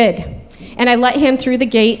 so I did. And I let him through the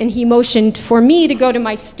gate, and he motioned for me to go to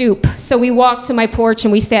my stoop. So we walked to my porch,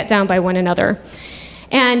 and we sat down by one another.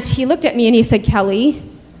 And he looked at me, and he said, "Kelly,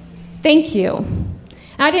 thank you."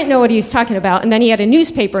 And I didn't know what he was talking about. And then he had a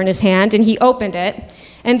newspaper in his hand, and he opened it.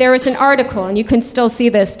 And there was an article, and you can still see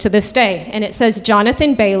this to this day. And it says,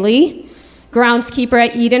 "Jonathan Bailey, groundskeeper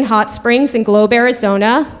at Eden Hot Springs in Globe,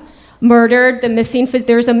 Arizona, murdered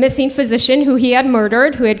there's a missing physician who he had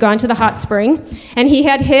murdered, who had gone to the hot spring, and he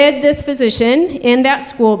had hid this physician in that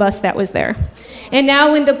school bus that was there. And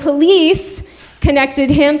now when the police connected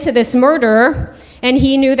him to this murder, and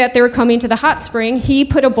he knew that they were coming to the hot spring, he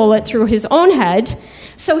put a bullet through his own head.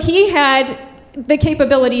 So he had the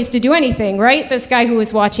capabilities to do anything, right? This guy who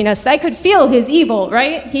was watching us, I could feel his evil,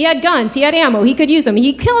 right? He had guns, he had ammo, he could use them,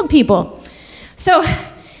 he killed people. So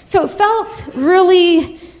it felt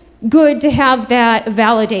really good to have that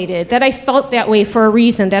validated, that I felt that way for a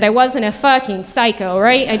reason, that I wasn't a fucking psycho,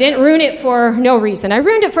 right? I didn't ruin it for no reason. I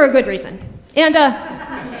ruined it for a good reason. And that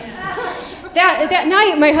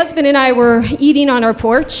night, my husband and I were eating on our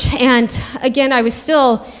porch, and again, I was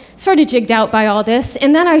still sort of jigged out by all this.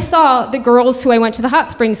 And then I saw the girls who I went to the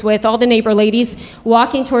hot springs with, all the neighbor ladies,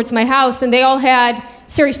 walking towards my house, and they all had,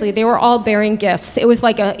 seriously, they were all bearing gifts. It was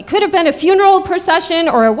it could have been a funeral procession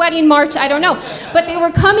or a wedding march, I don't know. But they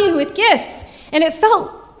were coming with gifts, and it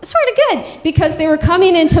felt sort of good because they were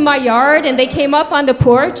coming into my yard, and they came up on the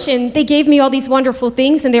porch, and they gave me all these wonderful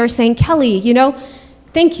things, and they were saying, "Kelly,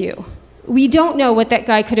 thank you. We don't know what that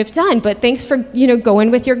guy could have done, but thanks for,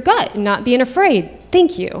 going with your gut and not being afraid.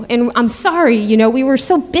 Thank you. And I'm sorry, we were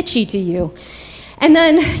so bitchy to you." And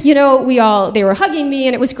then, they were hugging me,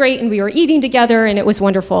 and it was great, and we were eating together, and it was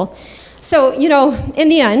wonderful. So, in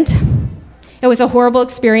the end, it was a horrible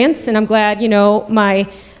experience, and I'm glad, my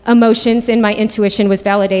emotions and my intuition was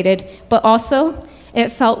validated. But also,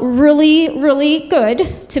 it felt really, really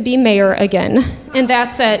good to be mayor again. And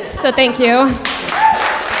that's it. So thank you.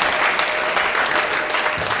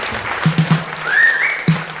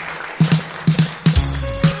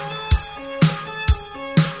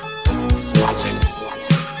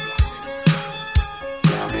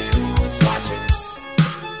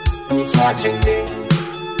 Watching me.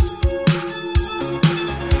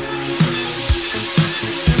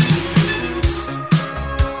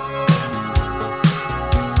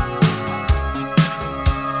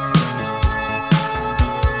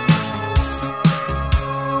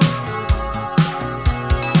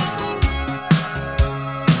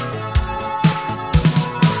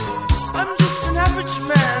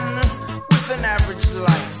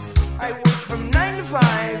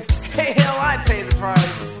 5. Hey, hell, I pay the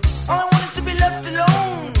price. All I want is to be left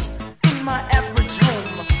alone in my average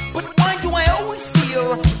home. But why do I always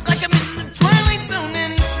feel like I'm in the twilight zone?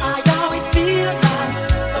 And I always feel like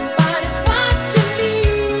somebody's watching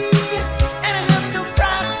me, and I have no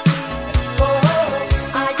privacy. Oh,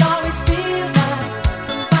 I always feel like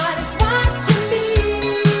somebody's watching me.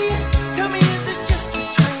 Tell me, is it just a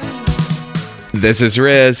dream? This is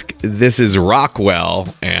Risk. This is Rockwell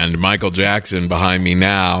and Michael Jackson behind me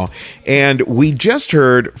now. And we just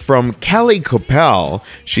heard from Kelly Coppell.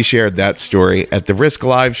 She shared that story at the Risk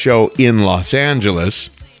Live show in Los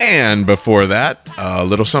Angeles. And before that, a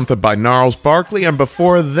little something by Gnarls Barkley. And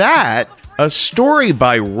before that, a story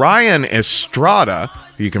by Ryan Estrada.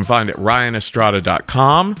 You can find it at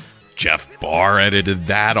ryanestrada.com. Jeff Barr edited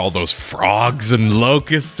that, all those frogs and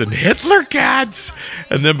locusts and Hitler cats.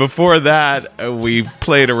 And then before that, we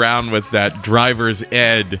played around with that Driver's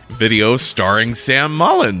Ed video starring Sam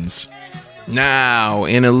Mullins. Now,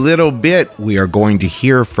 in a little bit, we are going to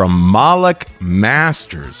hear from Malak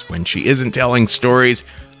Masters. When she isn't telling stories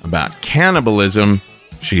about cannibalism,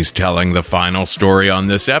 she's telling the final story on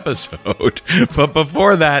this episode. But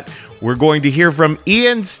before that, we're going to hear from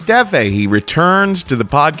Ian Steffe. He returns to the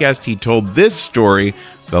podcast. He told this story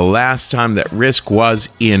the last time that Risk was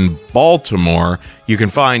in Baltimore. You can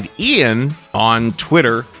find Ian on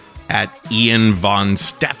Twitter at Ian Von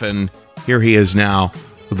Steffen. Here he is now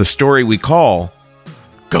with a story we call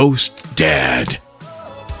Ghost Dad.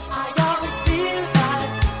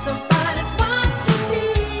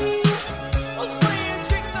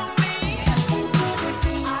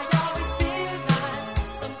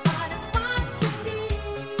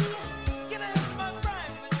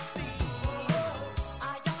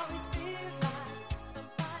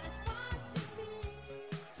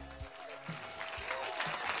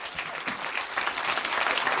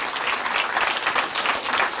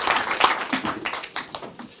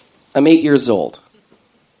 I'm 8 years old.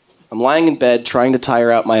 I'm lying in bed trying to tire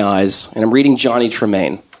out my eyes, and I'm reading Johnny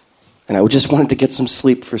Tremain. And I just wanted to get some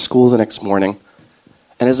sleep for school the next morning.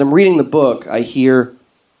 And as I'm reading the book, I hear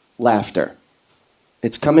laughter.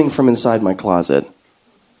 It's coming from inside my closet.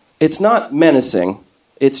 It's not menacing.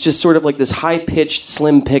 It's just sort of like this high-pitched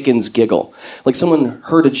Slim Pickens giggle. Like someone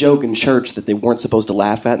heard a joke in church that they weren't supposed to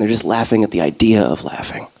laugh at, and they're just laughing at the idea of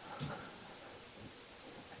laughing.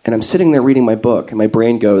 And I'm sitting there reading my book, and my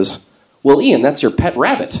brain goes, well, Ian, that's your pet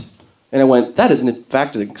rabbit. And I went, that isn't in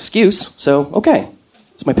fact an excuse, so okay.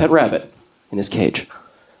 It's my pet rabbit in his cage.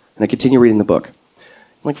 And I continue reading the book.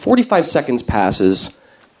 Like 45 seconds passes,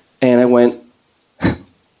 and I went,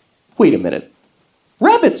 wait a minute.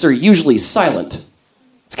 Rabbits are usually silent.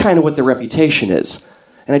 It's kind of what their reputation is.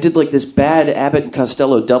 And I did like this bad Abbott and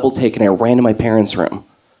Costello double take, and I ran to my parents' room.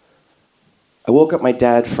 I woke up my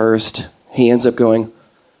dad first. He ends up going,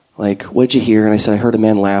 like, what'd you hear? And I said, I heard a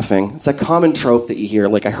man laughing. It's that common trope that you hear,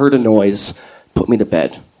 like, I heard a noise, put me to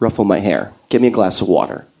bed, ruffle my hair, give me a glass of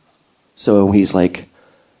water. So he's like,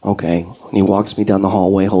 okay. And he walks me down the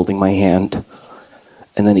hallway holding my hand.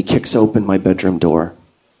 And then he kicks open my bedroom door.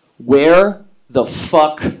 Where the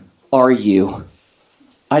fuck are you?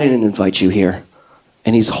 I didn't invite you here.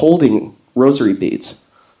 And he's holding rosary beads.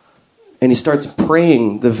 And he starts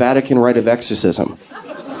praying the Vatican rite of exorcism.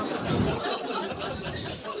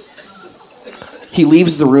 He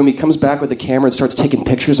leaves the room, he comes back with a camera and starts taking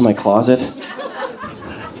pictures of my closet.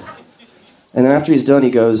 And then after he's done, he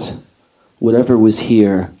goes, whatever was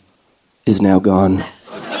here is now gone.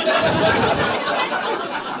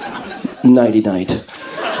 Nighty-night.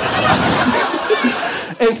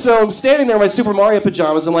 And so I'm standing there in my Super Mario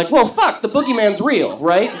pajamas, I'm like, well, fuck, the boogeyman's real,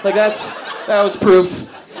 right? Like, that was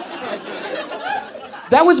proof.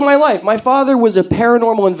 That was my life. My father was a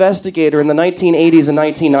paranormal investigator in the 1980s and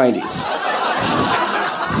 1990s.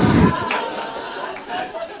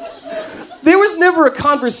 There was never a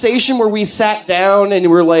conversation where we sat down and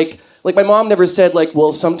were like my mom never said, like,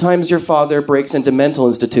 well, sometimes your father breaks into mental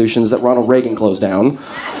institutions that Ronald Reagan closed down,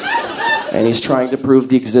 and he's trying to prove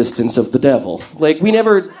the existence of the devil. Like, that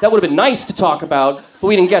would have been nice to talk about, but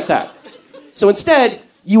we didn't get that. So instead,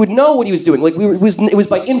 you would know what he was doing. Like, it was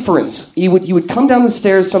by inference. He would come down the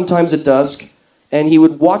stairs sometimes at dusk, and he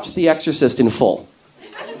would watch The Exorcist in full.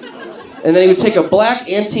 And then he would take a black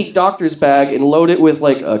antique doctor's bag and load it with,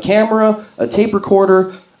 like, a camera, a tape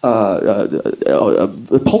recorder, a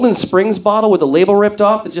Poland Springs bottle with a label ripped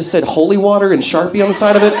off that just said holy water and Sharpie on the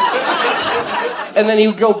side of it. And then he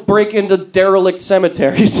would go break into derelict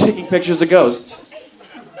cemeteries taking pictures of ghosts.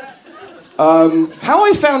 How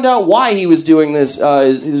I found out why he was doing this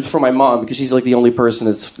is from my mom, because she's, like, the only person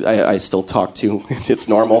I still talk to. It's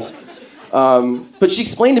normal. But she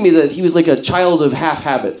explained to me that he was like a child of half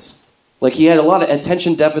habits. Like he had a lot of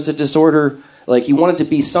attention deficit disorder. Like he wanted to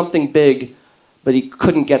be something big, but he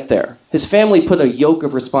couldn't get there. His family put a yoke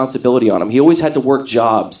of responsibility on him. He always had to work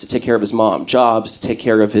jobs to take care of his mom, jobs to take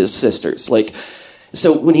care of his sisters. Like,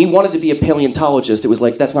 so when he wanted to be a paleontologist, it was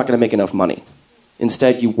like, that's not going to make enough money.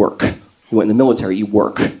 Instead, you work. You went in the military, you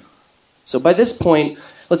work. So by this point,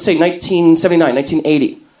 let's say 1979,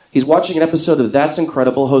 1980, he's watching an episode of That's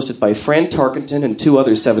Incredible, hosted by Fran Tarkenton and 2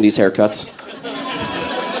 other 70s haircuts.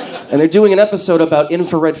 And they're doing an episode about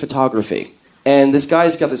infrared photography. And this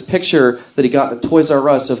guy's got this picture that he got at Toys R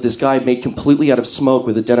Us of this guy made completely out of smoke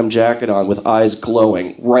with a denim jacket on with eyes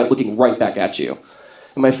glowing, right, looking right back at you.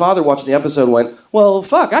 And my father watching the episode went, well,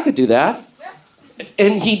 fuck, I could do that.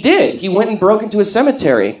 And he did. He went and broke into a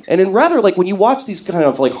cemetery. And in rather, like, when you watch these kind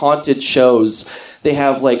of, like, haunted shows, they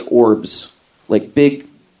have, like, orbs, like, big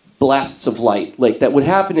blasts of light, like, that would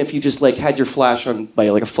happen if you just, like, had your flash on by,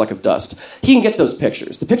 like, a fleck of dust. He can get those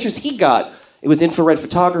pictures. The pictures he got with infrared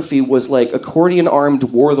photography was, like, accordion-armed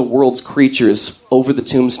War of the Worlds creatures over the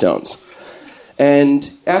tombstones. And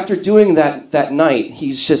after doing that night,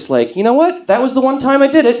 he's just like, you know what? That was the one time I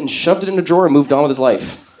did it, and shoved it in a drawer and moved on with his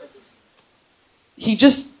life. He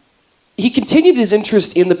continued his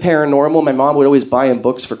interest in the paranormal. My mom would always buy him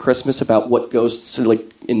books for Christmas about what ghosts,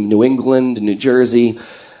 like, in New England and New Jersey.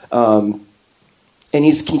 And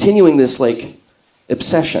he's continuing this, like,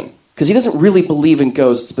 obsession. Because he doesn't really believe in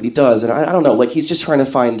ghosts, but he does. And I don't know, like, he's just trying to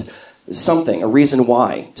find something, a reason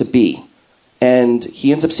why to be. And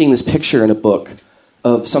he ends up seeing this picture in a book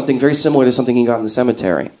of something very similar to something he got in the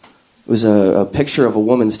cemetery. It was a picture of a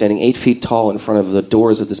woman standing 8 feet tall in front of the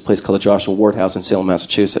doors of this place called the Joshua Ward House in Salem,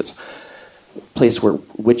 Massachusetts. A place where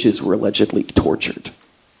witches were allegedly tortured.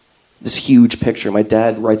 This huge picture. My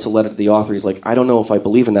dad writes a letter to the author. He's like, I don't know if I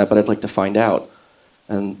believe in that, but I'd like to find out.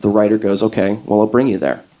 And the writer goes, okay, well, I'll bring you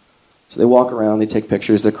there. So they walk around, they take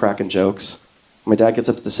pictures, they're cracking jokes. My dad gets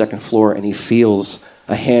up to the second floor and he feels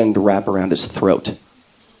a hand wrap around his throat.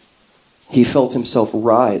 He felt himself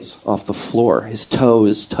rise off the floor, his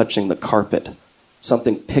toes touching the carpet.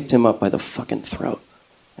 Something picked him up by the fucking throat.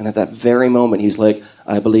 And at that very moment, he's like,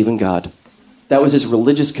 I believe in God. That was his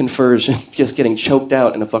religious conversion, just getting choked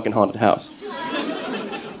out in a fucking haunted house.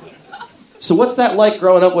 So what's that like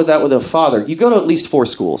growing up with that with a father? You go to at least 4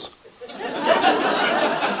 schools.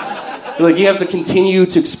 Like, you have to continue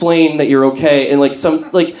to explain that you're okay, and like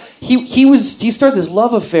he started this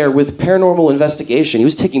love affair with paranormal investigation. He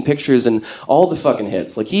was taking pictures and all the fucking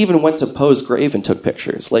hits. Like, he even went to Poe's grave and took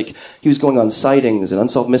pictures. Like, he was going on sightings and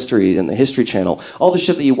Unsolved Mystery and the History Channel, all the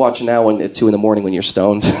shit that you watch now at 2 a.m. when you're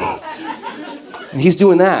stoned. He's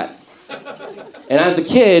doing that. And as a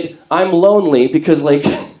kid, I'm lonely because, like,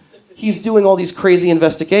 he's doing all these crazy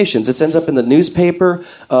investigations. It ends up in the newspaper.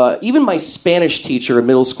 Even my Spanish teacher in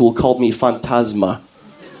middle school called me Fantasma.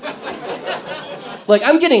 Like,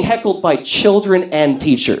 I'm getting heckled by children and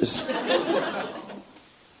teachers.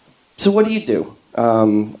 So what do?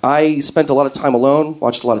 I spent a lot of time alone,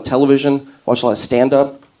 watched a lot of television, watched a lot of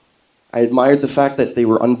stand-up. I admired the fact that they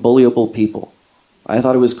were unbullyable people. I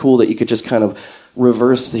thought it was cool that you could just kind of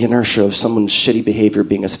reverse the inertia of someone's shitty behavior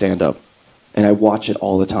being a stand-up. And I watch it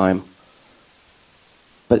all the time.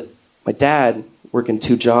 But my dad, working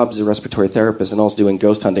 2 jobs as a respiratory therapist and also doing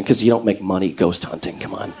ghost hunting, because you don't make money ghost hunting,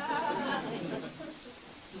 come on.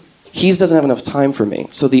 He doesn't have enough time for me.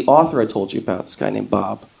 So the author I told you about, this guy named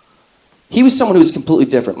Bob, he was someone who was completely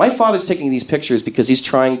different. My father's taking these pictures because he's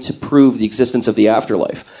trying to prove the existence of the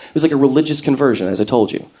afterlife. It was like a religious conversion, as I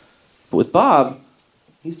told you. But with Bob,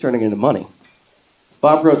 he's turning it into money.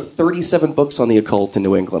 Bob wrote 37 books on the occult in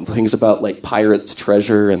New England, things about, like, pirates,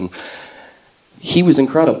 treasure, and he was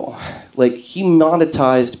incredible. Like, he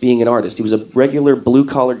monetized being an artist. He was a regular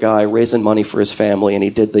blue-collar guy raising money for his family, and he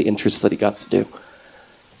did the interests that he got to do.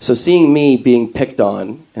 So seeing me being picked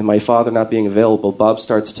on and my father not being available, Bob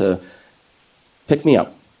starts to pick me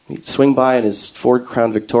up. He'd swing by in his Ford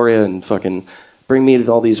Crown Victoria and fucking bring me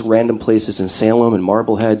to all these random places in Salem and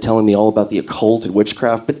Marblehead, telling me all about the occult and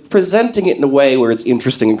witchcraft, but presenting it in a way where it's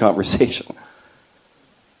interesting in conversation.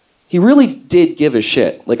 He really did give a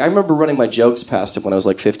shit. Like, I remember running my jokes past him when I was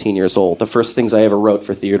like 15 years old, the first things I ever wrote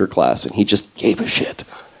for theater class, and he just gave a shit.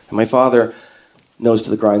 And my father, nose to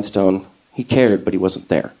the grindstone, he cared, but he wasn't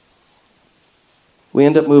there. We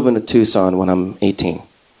end up moving to Tucson when I'm 18.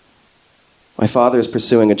 My father is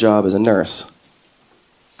pursuing a job as a nurse.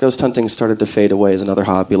 Ghost hunting started to fade away as another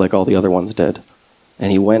hobby like all the other ones did. And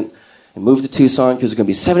he went and moved to Tucson because it's going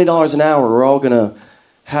to be $70 an hour. We're all going to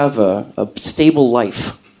have a stable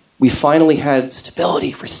life. We finally had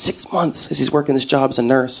stability for 6 months as he's working this job as a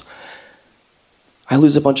nurse. I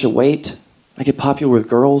lose a bunch of weight. I get popular with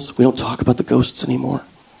girls. We don't talk about the ghosts anymore.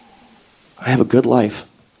 I have a good life.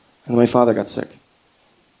 And my father got sick.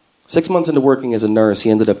 6 months into working as a nurse, he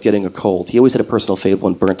ended up getting a cold. He always had a personal fable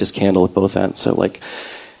and burnt his candle at both ends. So, like,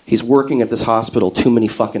 he's working at this hospital too many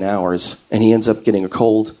fucking hours, and he ends up getting a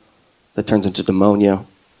cold that turns into pneumonia,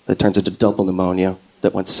 that turns into double pneumonia,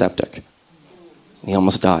 that went septic. And he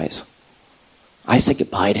almost dies. I said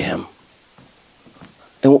goodbye to him.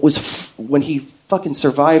 And what was when he fucking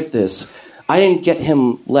survived this, I didn't get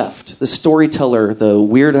him left. The storyteller, the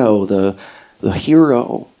weirdo, the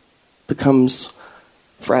hero becomes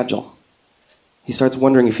fragile. He starts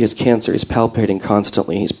wondering if he has cancer. He's palpating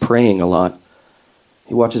constantly. He's praying a lot.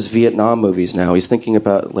 He watches Vietnam movies now. He's thinking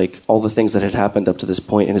about like all the things that had happened up to this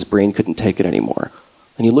point, and his brain couldn't take it anymore.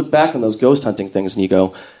 And you look back on those ghost hunting things and you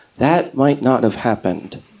go, that might not have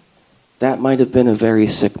happened. That might have been a very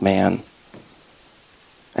sick man.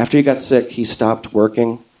 After he got sick, he stopped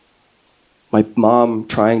working. My mom,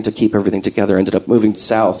 trying to keep everything together, ended up moving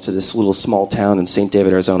south to this little small town in St.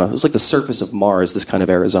 David, Arizona. It was like the surface of Mars, this kind of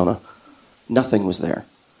Arizona. Nothing was there.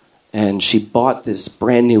 And she bought this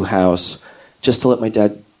brand new house just to let my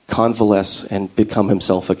dad convalesce and become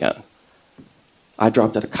himself again. I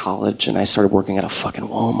dropped out of college and I started working at a fucking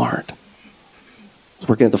Walmart. I was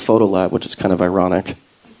working at the photo lab, which is kind of ironic.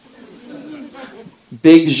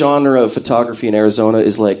 Big genre of photography in Arizona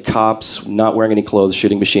is like cops not wearing any clothes,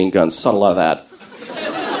 shooting machine guns. Saw a lot of that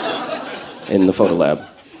in the photo lab.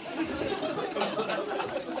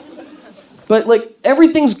 But like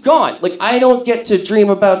everything's gone. Like I don't get to dream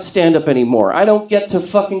about stand-up anymore. I don't get to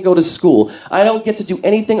fucking go to school. I don't get to do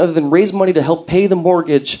anything other than raise money to help pay the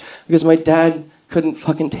mortgage because my dad couldn't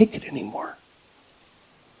fucking take it anymore.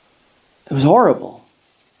 It was horrible.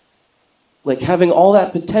 Like having all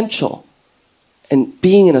that potential and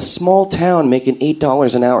being in a small town making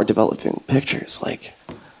 $8 an hour developing pictures. Like,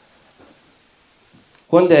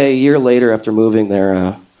 one day, a year later after moving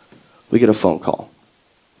there, we get a phone call.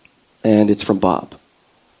 And it's from Bob.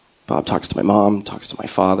 Bob talks to my mom, talks to my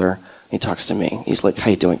father, he talks to me. He's like, how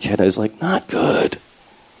you doing, kid? I was like, not good.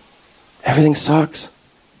 Everything sucks.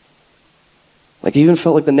 Like, I even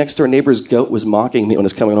felt like the next door neighbor's goat was mocking me when I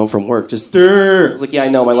was coming home from work. Just, durr. I was like, yeah, I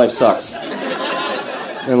know, my life sucks.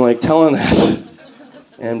 And I'm like, tell him that.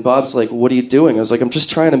 And Bob's like, what are you doing? I was like, I'm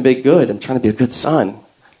just trying to be good. I'm trying to be a good son.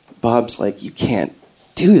 Bob's like, you can't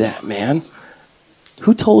do that, man.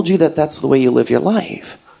 Who told you that that's the way you live your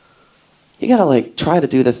life? You gotta, like, try to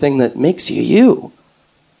do the thing that makes you you.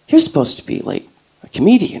 You're supposed to be, like, a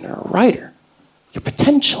comedian or a writer. Your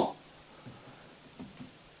potential.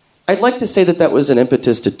 I'd like to say that that was an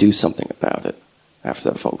impetus to do something about it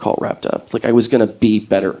after that phone call wrapped up. Like, I was gonna be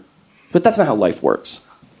better. But that's not how life works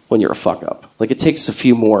when you're a fuck-up. Like, it takes a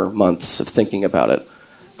few more months of thinking about it,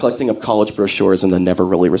 collecting up college brochures and then never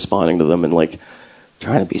really responding to them and, like,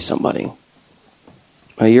 trying to be somebody.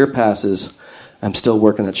 A year passes. I'm still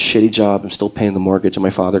working that shitty job. I'm still paying the mortgage, and my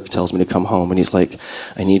father tells me to come home, and he's like,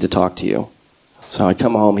 I need to talk to you. So I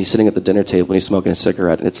come home. He's sitting at the dinner table, and he's smoking a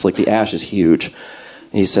cigarette, and it's like the ash is huge.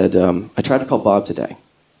 And he said, I tried to call Bob today.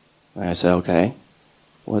 And I said, okay,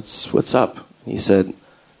 what's up? And he said,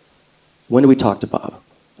 when did we talk to Bob?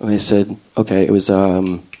 And I said, okay, it was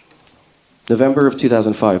November of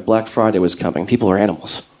 2005. Black Friday was coming. People are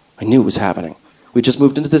animals. I knew it was happening. We just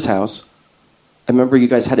moved into this house. I remember you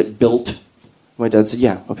guys had it built. My dad said,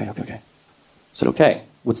 yeah, okay. I said, okay,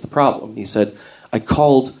 what's the problem? He said, I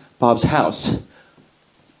called Bob's house.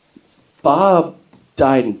 Bob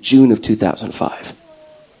died in June of 2005.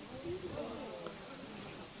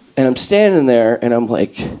 And I'm standing there, and I'm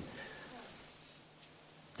like,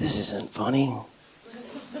 this isn't funny.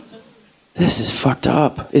 This is fucked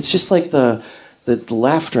up. It's just like the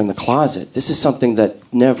laughter in the closet. This is something that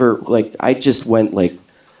never, like, I just went, like,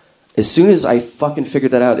 as soon as I fucking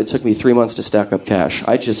figured that out, it took me 3 months to stack up cash.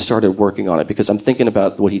 I just started working on it because I'm thinking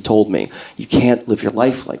about what he told me. You can't live your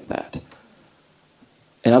life like that.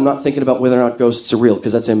 And I'm not thinking about whether or not ghosts are real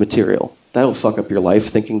because that's immaterial. That'll fuck up your life,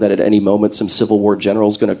 thinking that at any moment some Civil War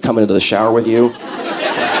general's going to come into the shower with you,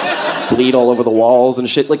 bleed all over the walls and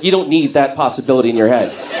shit. Like, you don't need that possibility in your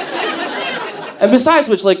head. And besides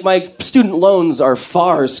which, like, my student loans are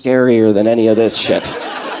far scarier than any of this shit.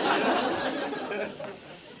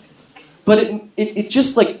 But it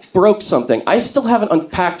just, like, broke something. I still haven't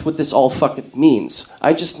unpacked what this all fucking means.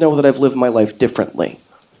 I just know that I've lived my life differently.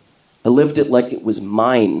 I lived it like it was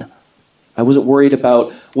mine. I wasn't worried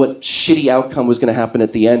about what shitty outcome was going to happen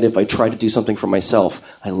at the end if I tried to do something for myself.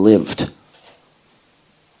 I lived.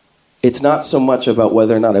 It's not so much about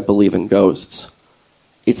whether or not I believe in ghosts.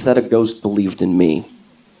 It's that a ghost believed in me.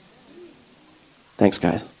 Thanks,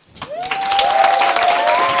 guys.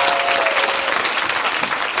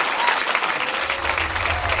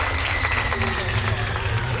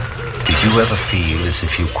 Do you ever feel as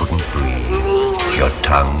if you couldn't breathe? Your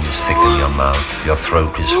tongue is thick in your mouth, your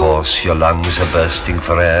throat is hoarse, your lungs are bursting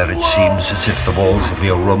for air. It seems as if the walls of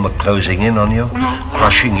your room are closing in on you,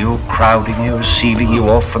 crushing you, crowding you, sealing you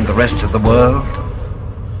off from the rest of the world.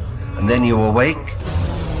 And then you awake.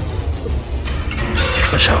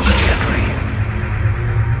 It was only a dream.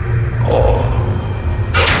 Or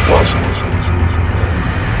was it?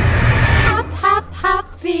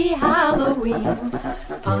 Happy Halloween.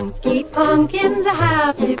 Punky Pumpkin's a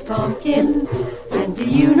happy pumpkin. And do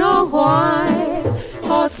you know why?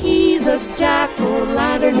 'Cause he's a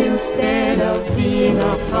jack-o'-lantern instead of being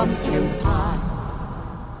a pumpkin pie.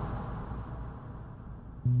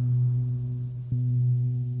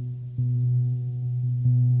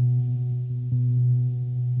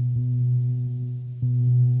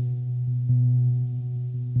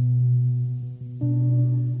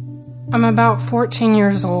 I'm about 14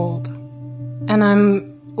 years old, and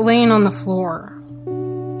I'm laying on the floor.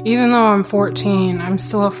 Even though I'm 14, I'm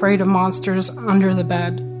still afraid of monsters under the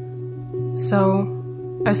bed. So,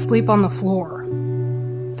 I sleep on the floor.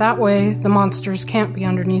 That way, the monsters can't be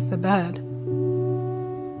underneath the bed.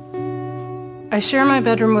 I share my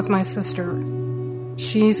bedroom with my sister.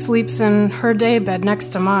 She sleeps in her day bed next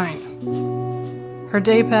to mine. Her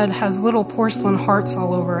day bed has little porcelain hearts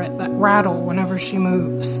all over it that rattle whenever she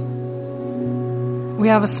moves. We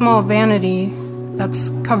have a small vanity that's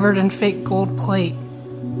covered in fake gold plate.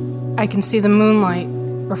 I can see the moonlight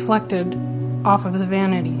reflected off of the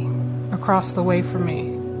vanity across the way from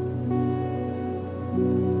me.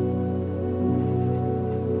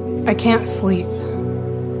 I can't sleep.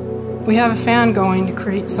 We have a fan going to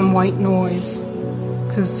create some white noise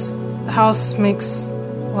because the house makes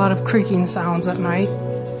a lot of creaking sounds at night.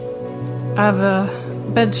 I have a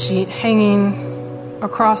bed sheet hanging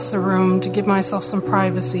across the room to give myself some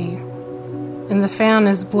privacy, and the fan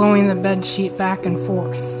is blowing the bed sheet back and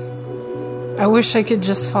forth. I wish I could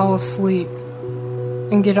just fall asleep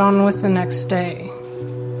and get on with the next day.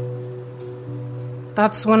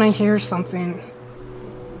 That's when I hear something.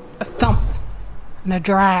 A thump and a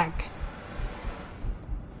drag.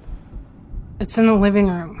 It's in the living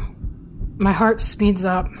room. My heart speeds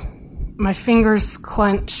up. My fingers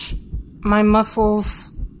clench. My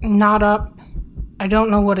muscles knot up. I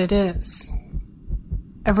don't know what it is.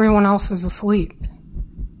 Everyone else is asleep.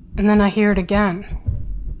 And then I hear it again.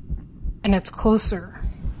 And it's closer.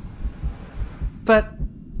 But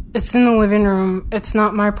it's in the living room. It's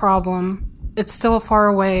not my problem. It's still far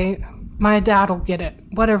away. My dad will get it.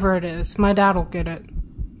 Whatever it is, my dad will get it.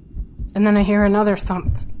 And then I hear another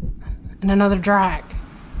thump. And another drag.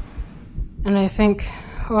 And I think,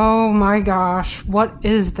 oh my gosh, what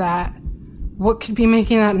is that? What could be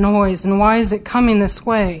making that noise, and why is it coming this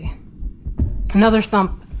way? Another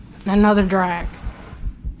thump, and another drag,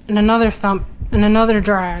 and another thump, and another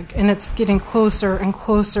drag, and it's getting closer and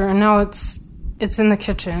closer, and now it's in the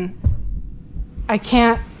kitchen. I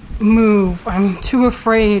can't move. I'm too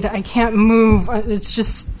afraid. I can't move. It's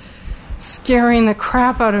just scaring the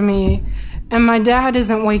crap out of me. And my dad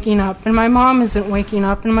isn't waking up, and my mom isn't waking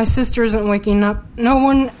up, and my sister isn't waking up. No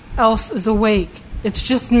one else is awake. It's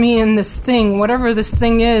just me and this thing, whatever this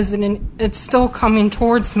thing is, and it's still coming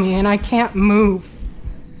towards me, and I can't move.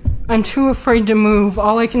 I'm too afraid to move.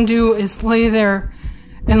 All I can do is lay there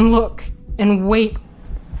and look and wait,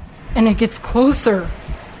 and it gets closer.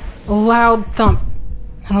 A loud thump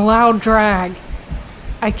and a loud drag.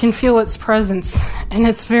 I can feel its presence, and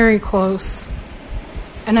it's very close.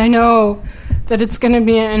 And I know that it's going to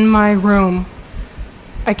be in my room.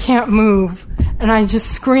 I can't move. And I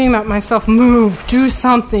just scream at myself, move, do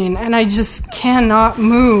something. And I just cannot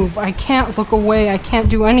move. I can't look away. I can't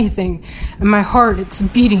do anything. And my heart, it's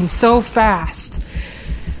beating so fast.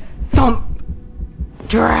 Thump.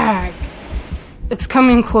 Drag. It's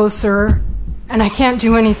coming closer. And I can't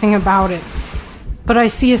do anything about it. But I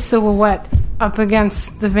see a silhouette up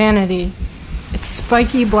against the vanity. It's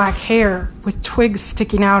spiky black hair with twigs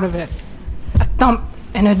sticking out of it. A thump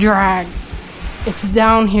and a drag. It's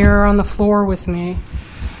down here on the floor with me.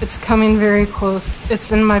 It's coming very close.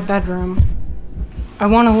 It's in my bedroom. I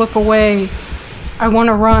want to look away. I want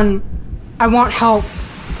to run. I want help.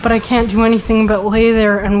 But I can't do anything but lay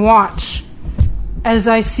there and watch as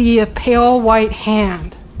I see a pale white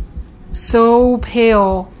hand. So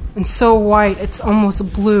pale and so white it's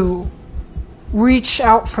almost blue. Reach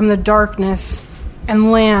out from the darkness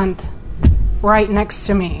and land right next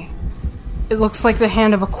to me. It looks like the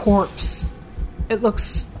hand of a corpse. It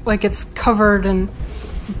looks like it's covered in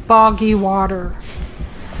boggy water.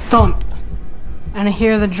 Thump. And I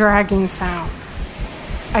hear the dragging sound.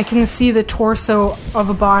 I can see the torso of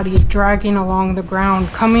a body dragging along the ground,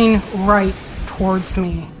 coming right towards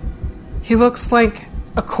me. He looks like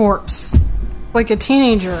a corpse, like a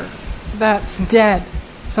teenager that's dead,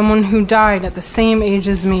 someone who died at the same age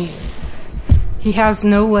as me. He has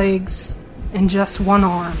no legs and just one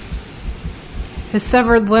arm. His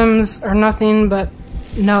severed limbs are nothing but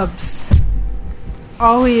nubs.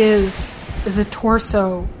 All he is a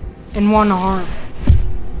torso and one arm.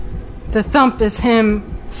 The thump is him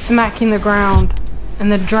smacking the ground,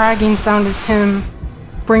 and the dragging sound is him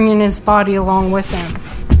bringing his body along with him.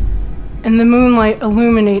 And the moonlight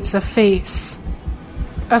illuminates a face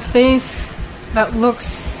that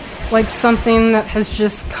looks like something that has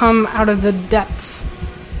just come out of the depths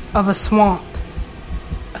of a swamp.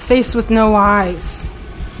 A face with no eyes.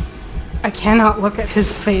 I cannot look at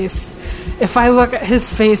his face. If I look at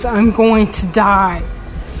his face, I'm going to die.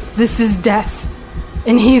 This is death,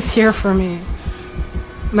 and he's here for me.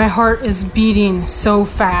 My heart is beating so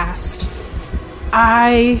fast.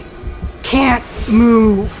 I can't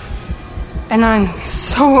move, and I'm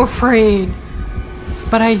so afraid,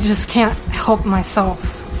 but I just can't help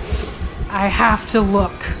myself. I have to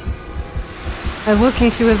look. I look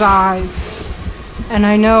into his eyes, and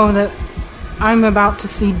I know that I'm about to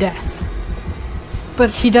see death. But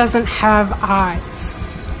he doesn't have eyes.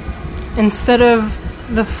 Instead of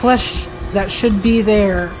the flesh that should be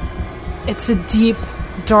there, it's a deep,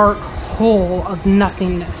 dark hole of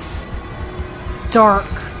nothingness. Dark,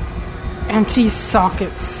 empty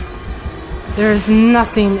sockets. There is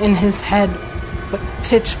nothing in his head but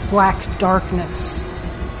pitch black darkness.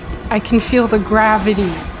 I can feel the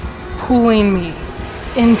gravity pulling me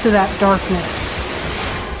into that darkness.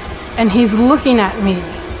 And he's looking at me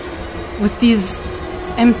with these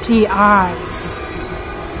empty eyes.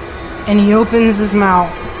 And he opens his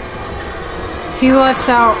mouth. He lets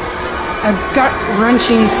out a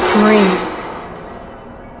gut-wrenching scream,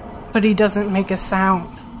 but he doesn't make a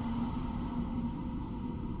sound.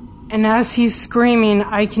 And as he's screaming,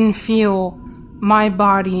 I can feel my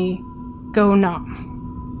body go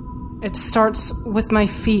numb. It starts with my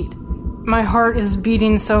feet. My heart is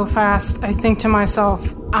beating so fast, I think to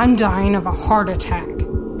myself, I'm dying of a heart attack.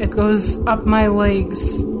 It goes up my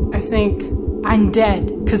legs. I think I'm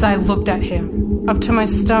dead because I looked at him. Up to my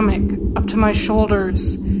stomach, up to my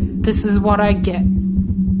shoulders. This is what I get.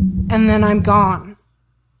 And then I'm gone.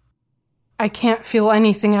 I can't feel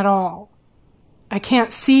anything at all. I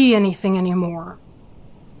can't see anything anymore.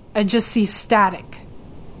 I just see static,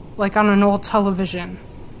 like on an old television.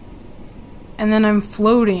 And then I'm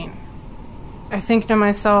floating. I think to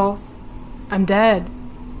myself, I'm dead.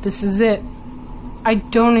 This is it. I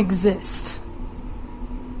don't exist.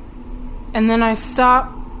 And then I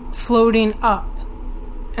stop floating up,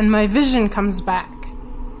 and my vision comes back.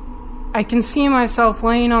 I can see myself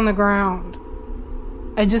laying on the ground.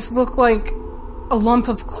 I just look like a lump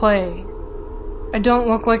of clay. I don't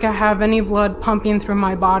look like I have any blood pumping through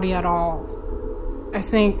my body at all. I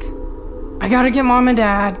think, I gotta get Mom and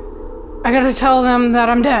Dad. I gotta tell them that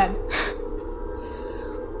I'm dead.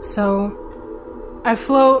 So, I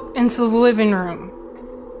float into the living room.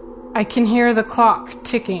 I can hear the clock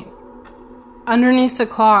ticking. Underneath the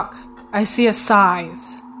clock, I see a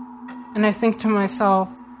scythe. And I think to myself,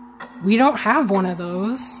 we don't have one of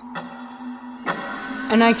those.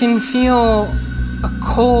 And I can feel a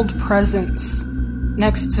cold presence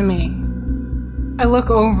next to me. I look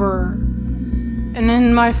over, and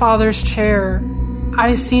in my father's chair,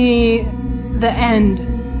 I see the end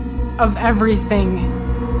of everything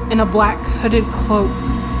in a black hooded cloak,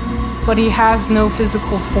 but he has no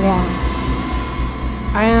physical form.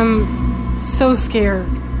 I am so scared.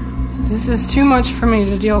 This is too much for me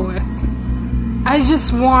to deal with. I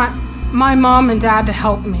just want my mom and dad to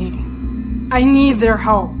help me. I need their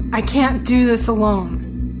help. I can't do this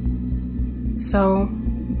alone. So,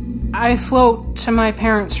 I float to my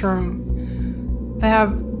parents' room. They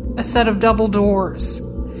have a set of double doors.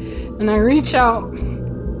 And I reach out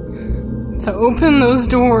to open those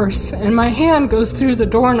doors, and my hand goes through the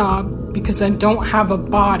doorknob because I don't have a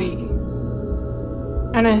body.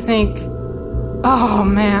 And I think, oh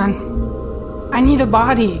man, I need a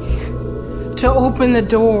body to open the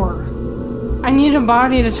door. I need a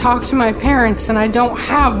body to talk to my parents, and I don't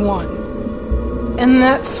have one. And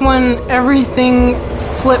that's when everything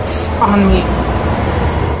flips on me.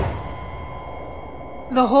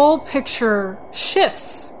 The whole picture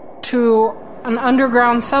shifts to an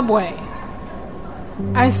underground subway.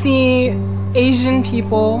 I see Asian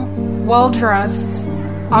people, well-dressed,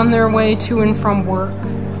 on their way to and from work.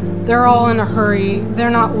 They're all in a hurry. They're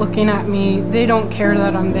not looking at me. They don't care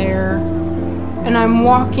that I'm there. And I'm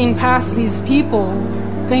walking past these people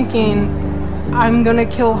thinking, I'm gonna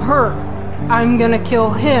kill her. I'm gonna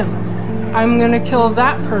kill him. I'm gonna kill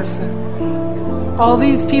that person. All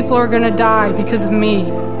these people are gonna die because of me.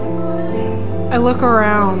 I look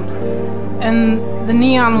around, and the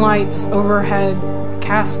neon lights overhead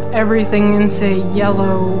cast everything into a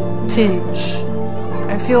yellow tinge.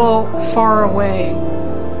 I feel far away,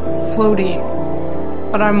 floating,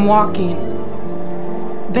 but I'm walking.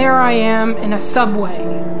 There I am in a subway,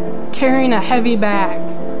 carrying a heavy bag.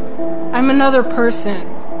 I'm another person,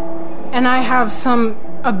 and I have some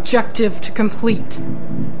objective to complete.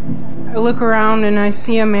 I look around and I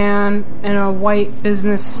see a man in a white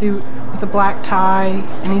business suit with a black tie,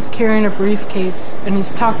 and he's carrying a briefcase, and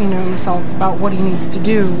he's talking to himself about what he needs to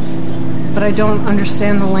do, but I don't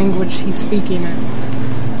understand the language he's speaking in.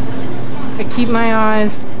 I keep my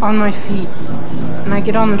eyes on my feet, and I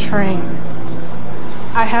get on the train.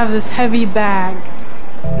 I have this heavy bag,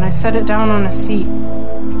 and I set it down on a seat,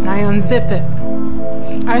 and I unzip it.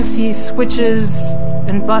 I see switches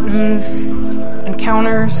and buttons and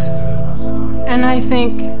counters, and I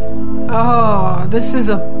think, oh, this is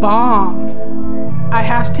a bomb. I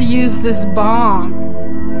have to use this bomb,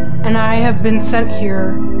 and I have been sent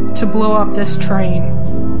here to blow up this train.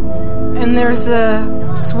 And there's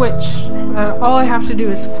a switch that all I have to do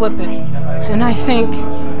is flip it, and I think,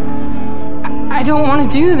 I don't want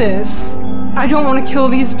to do this. I don't want to kill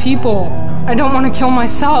these people. I don't want to kill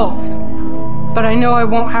myself. But I know I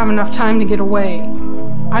won't have enough time to get away.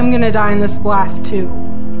 I'm gonna die in this blast too.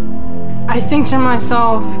 I think to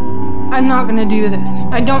myself, I'm not gonna do this.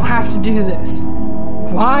 I don't have to do this.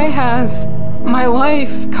 Why has my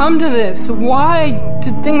life come to this? Why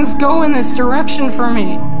did things go in this direction for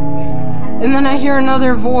me? And then I hear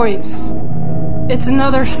another voice. It's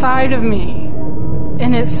another side of me.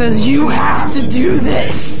 And it says, you have to do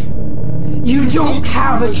this. You don't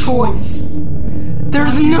have a choice.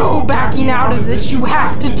 There's no backing out of this. You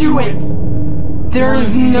have to do it. There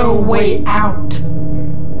is no way out.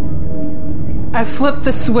 I flip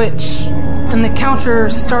the switch, and the counter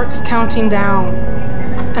starts counting down.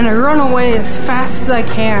 And I run away as fast as I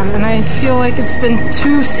can, and I feel like it's been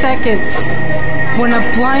 2 seconds when a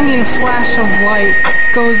blinding flash of light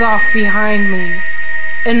goes off behind me,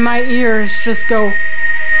 and my ears just go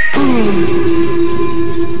boom.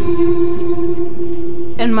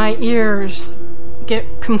 And my ears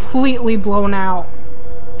get completely blown out.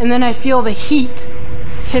 And then I feel the heat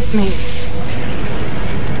hit me.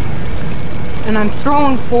 And I'm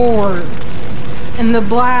thrown forward, and the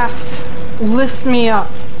blast lifts me up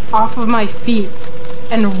off of my feet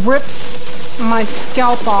and rips my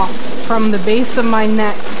scalp off from the base of my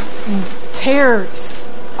neck and tears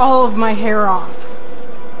all of my hair off.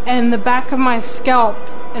 And the back of my scalp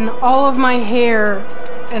and all of my hair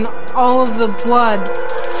and all of the blood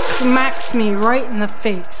smacks me right in the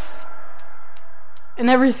face. And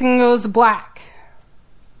everything goes black.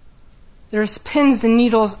 There's pins and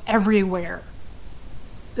needles everywhere.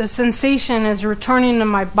 The sensation is returning to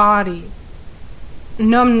my body.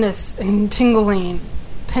 Numbness and tingling.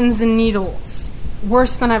 Pins and needles.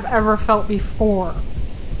 Worse than I've ever felt before.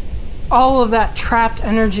 All of that trapped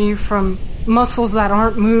energy from muscles that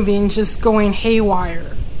aren't moving just going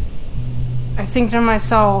haywire. I think to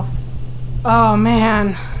myself, oh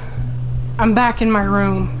man, I'm back in my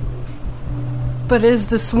room. But is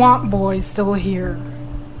the swamp boy still here?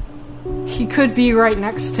 He could be right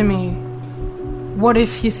next to me. What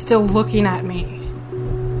if he's still looking at me?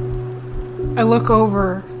 I look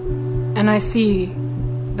over and I see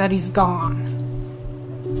that he's gone.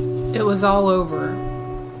 It was all over.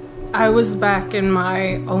 I was back in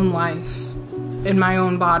my own life, in my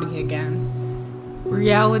own body again.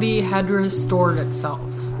 Reality had restored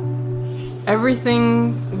itself.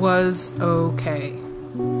 Everything was okay.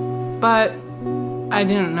 But I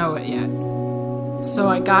didn't know it yet. So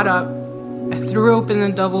I got up, I threw open the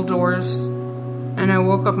double doors, and I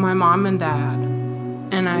woke up my mom and dad.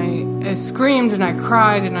 And I screamed and I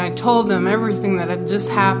cried and I told them everything that had just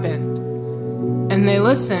happened. And they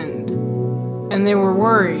listened. And they were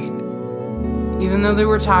worried. Even though they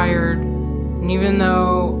were tired, and even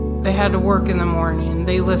though they had to work in the morning,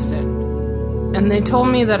 they listened. And they told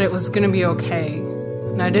me that it was going to be okay.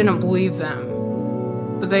 And I didn't believe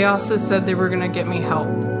them. But they also said they were going to get me help.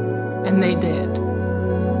 And they did.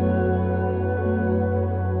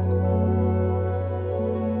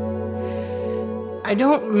 I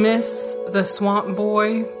don't miss the swamp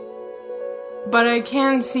boy, but I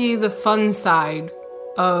can see the fun side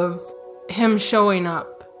of him showing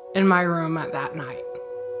up in my room at that night.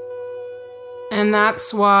 And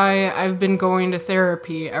that's why I've been going to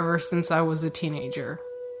therapy ever since I was a teenager.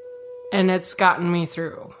 And it's gotten me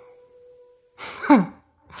through.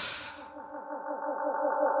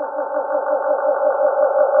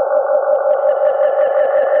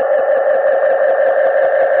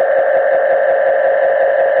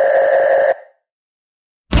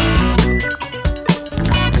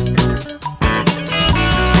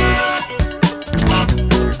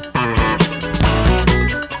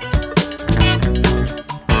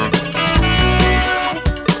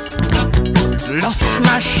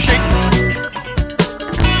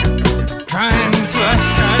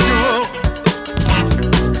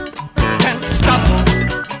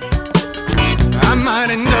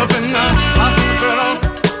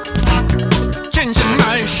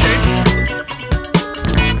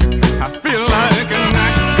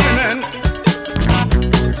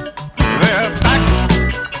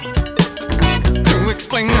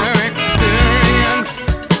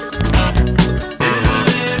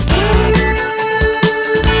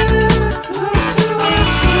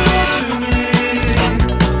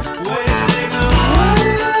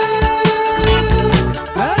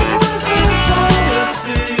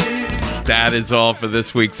 that is all for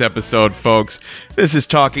this week's episode, folks. This is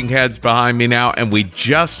Talking Heads behind me now, and we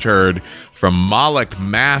just heard from Moloch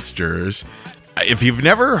Masters. If you've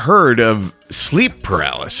never heard of sleep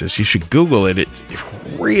paralysis, you should Google it. It's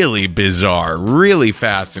really bizarre, really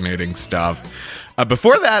fascinating stuff.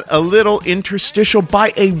 Before that, a little interstitial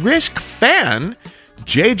by a Risk fan.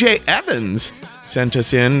 JJ Evans sent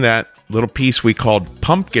us in that little piece we called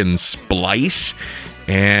Pumpkin Splice.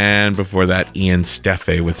 And before that, Ian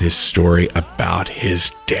Steffe with his story about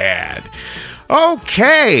his dad.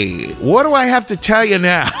 Okay, what do I have to tell you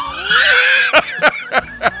now?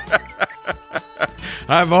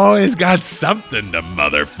 I've always got something to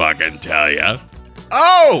motherfucking tell you.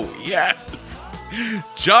 Oh, yes.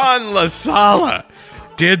 John LaSala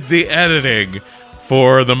did the editing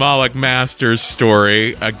for the Moloch Masters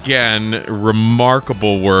story. Again,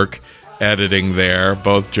 remarkable work editing there.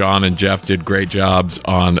 Both John and Jeff did great jobs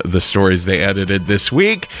on the stories they edited this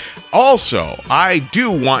week. Also, I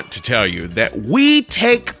do want to tell you that we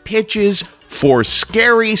take pitches for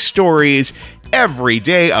scary stories every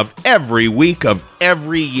day of every week of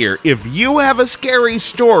every year. If you have a scary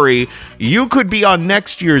story, you could be on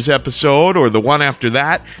next year's episode or the one after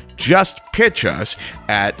that. Just pitch us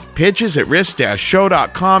at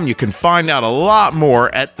pitches@risk-show.com. You can find out a lot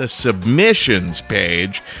more at the submissions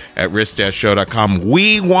page at risk-show.com.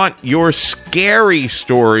 We want your scary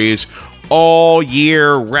stories all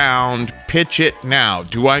year round. Pitch it now.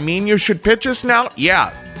 Do I mean you should pitch us now?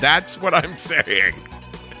 Yeah, that's what I'm saying.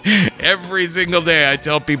 Every single day I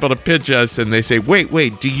tell people to pitch us and they say,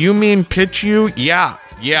 wait, do you mean pitch you? Yeah,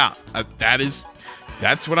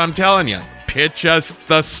 that's what I'm telling you. Pitch us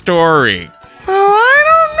the story. Well, I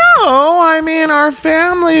don't know. I mean, our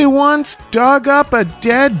family once dug up a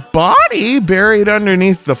dead body buried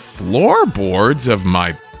underneath the floorboards of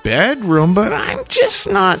my bedroom, but I'm just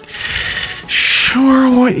not sure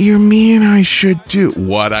what you mean I should do.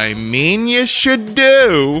 What I mean you should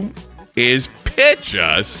do is pitch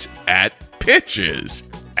us at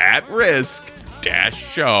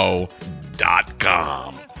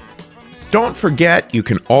pitches@risk-show.com. Don't forget, you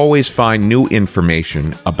can always find new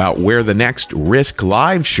information about where the next Risk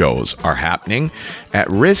live shows are happening at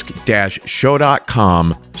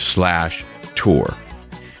risk-show.com/tour.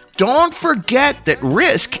 Don't forget that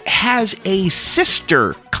Risk has a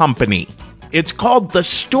sister company. It's called The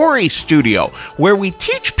Story Studio, where we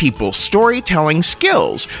teach people storytelling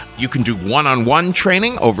skills. You can do one-on-one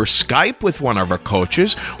training over Skype with one of our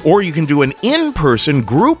coaches, or you can do an in-person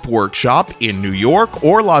group workshop in New York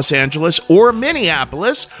or Los Angeles or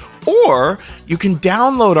Minneapolis, or you can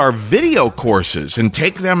download our video courses and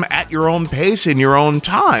take them at your own pace in your own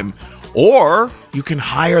time. Or you can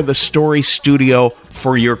hire the Story Studio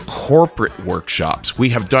for your corporate workshops. We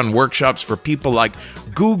have done workshops for people like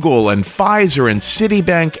Google and Pfizer and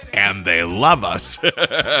Citibank, and they love us.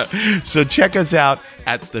 So check us out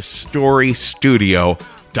at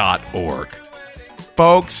thestorystudio.org.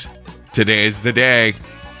 Folks, today's the day.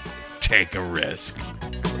 Take a risk.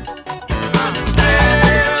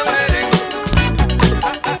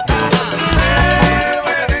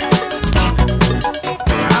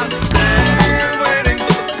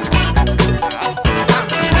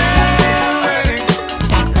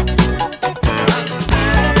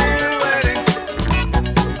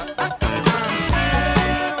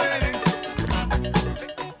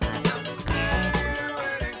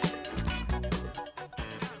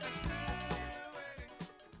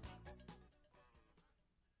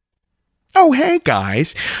 Oh, hey,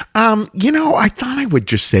 guys. I thought I would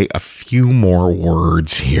just say a few more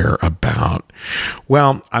words here about,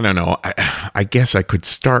 well, I don't know. I guess I could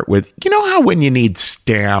start with, you know how when you need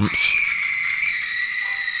stamps?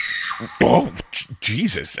 Oh,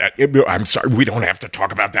 Jesus. I'm sorry. We don't have to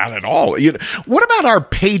talk about that at all. What about our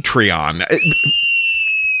Patreon?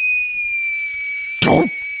 Oh,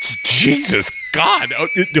 Jesus God. Oh,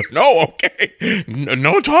 no, okay.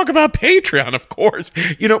 No talk about Patreon, of course.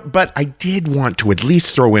 But I did want to at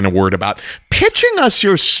least throw in a word about pitching us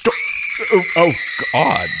your story. Oh,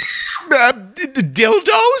 God.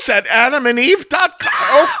 Dildos at adamandeve.com.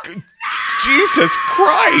 Oh, Jesus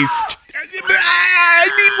Christ. I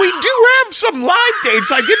mean, we do have some live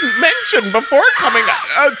dates I didn't mention before coming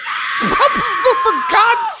up. For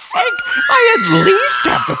God's sake, I at least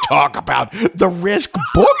have to talk about the Risk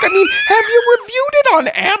book. I mean, have you reviewed it on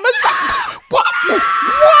Amazon? What?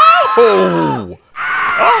 Whoa!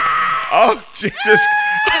 Oh, Jesus.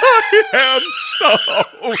 I am so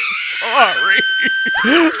sorry.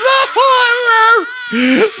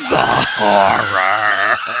 The horror!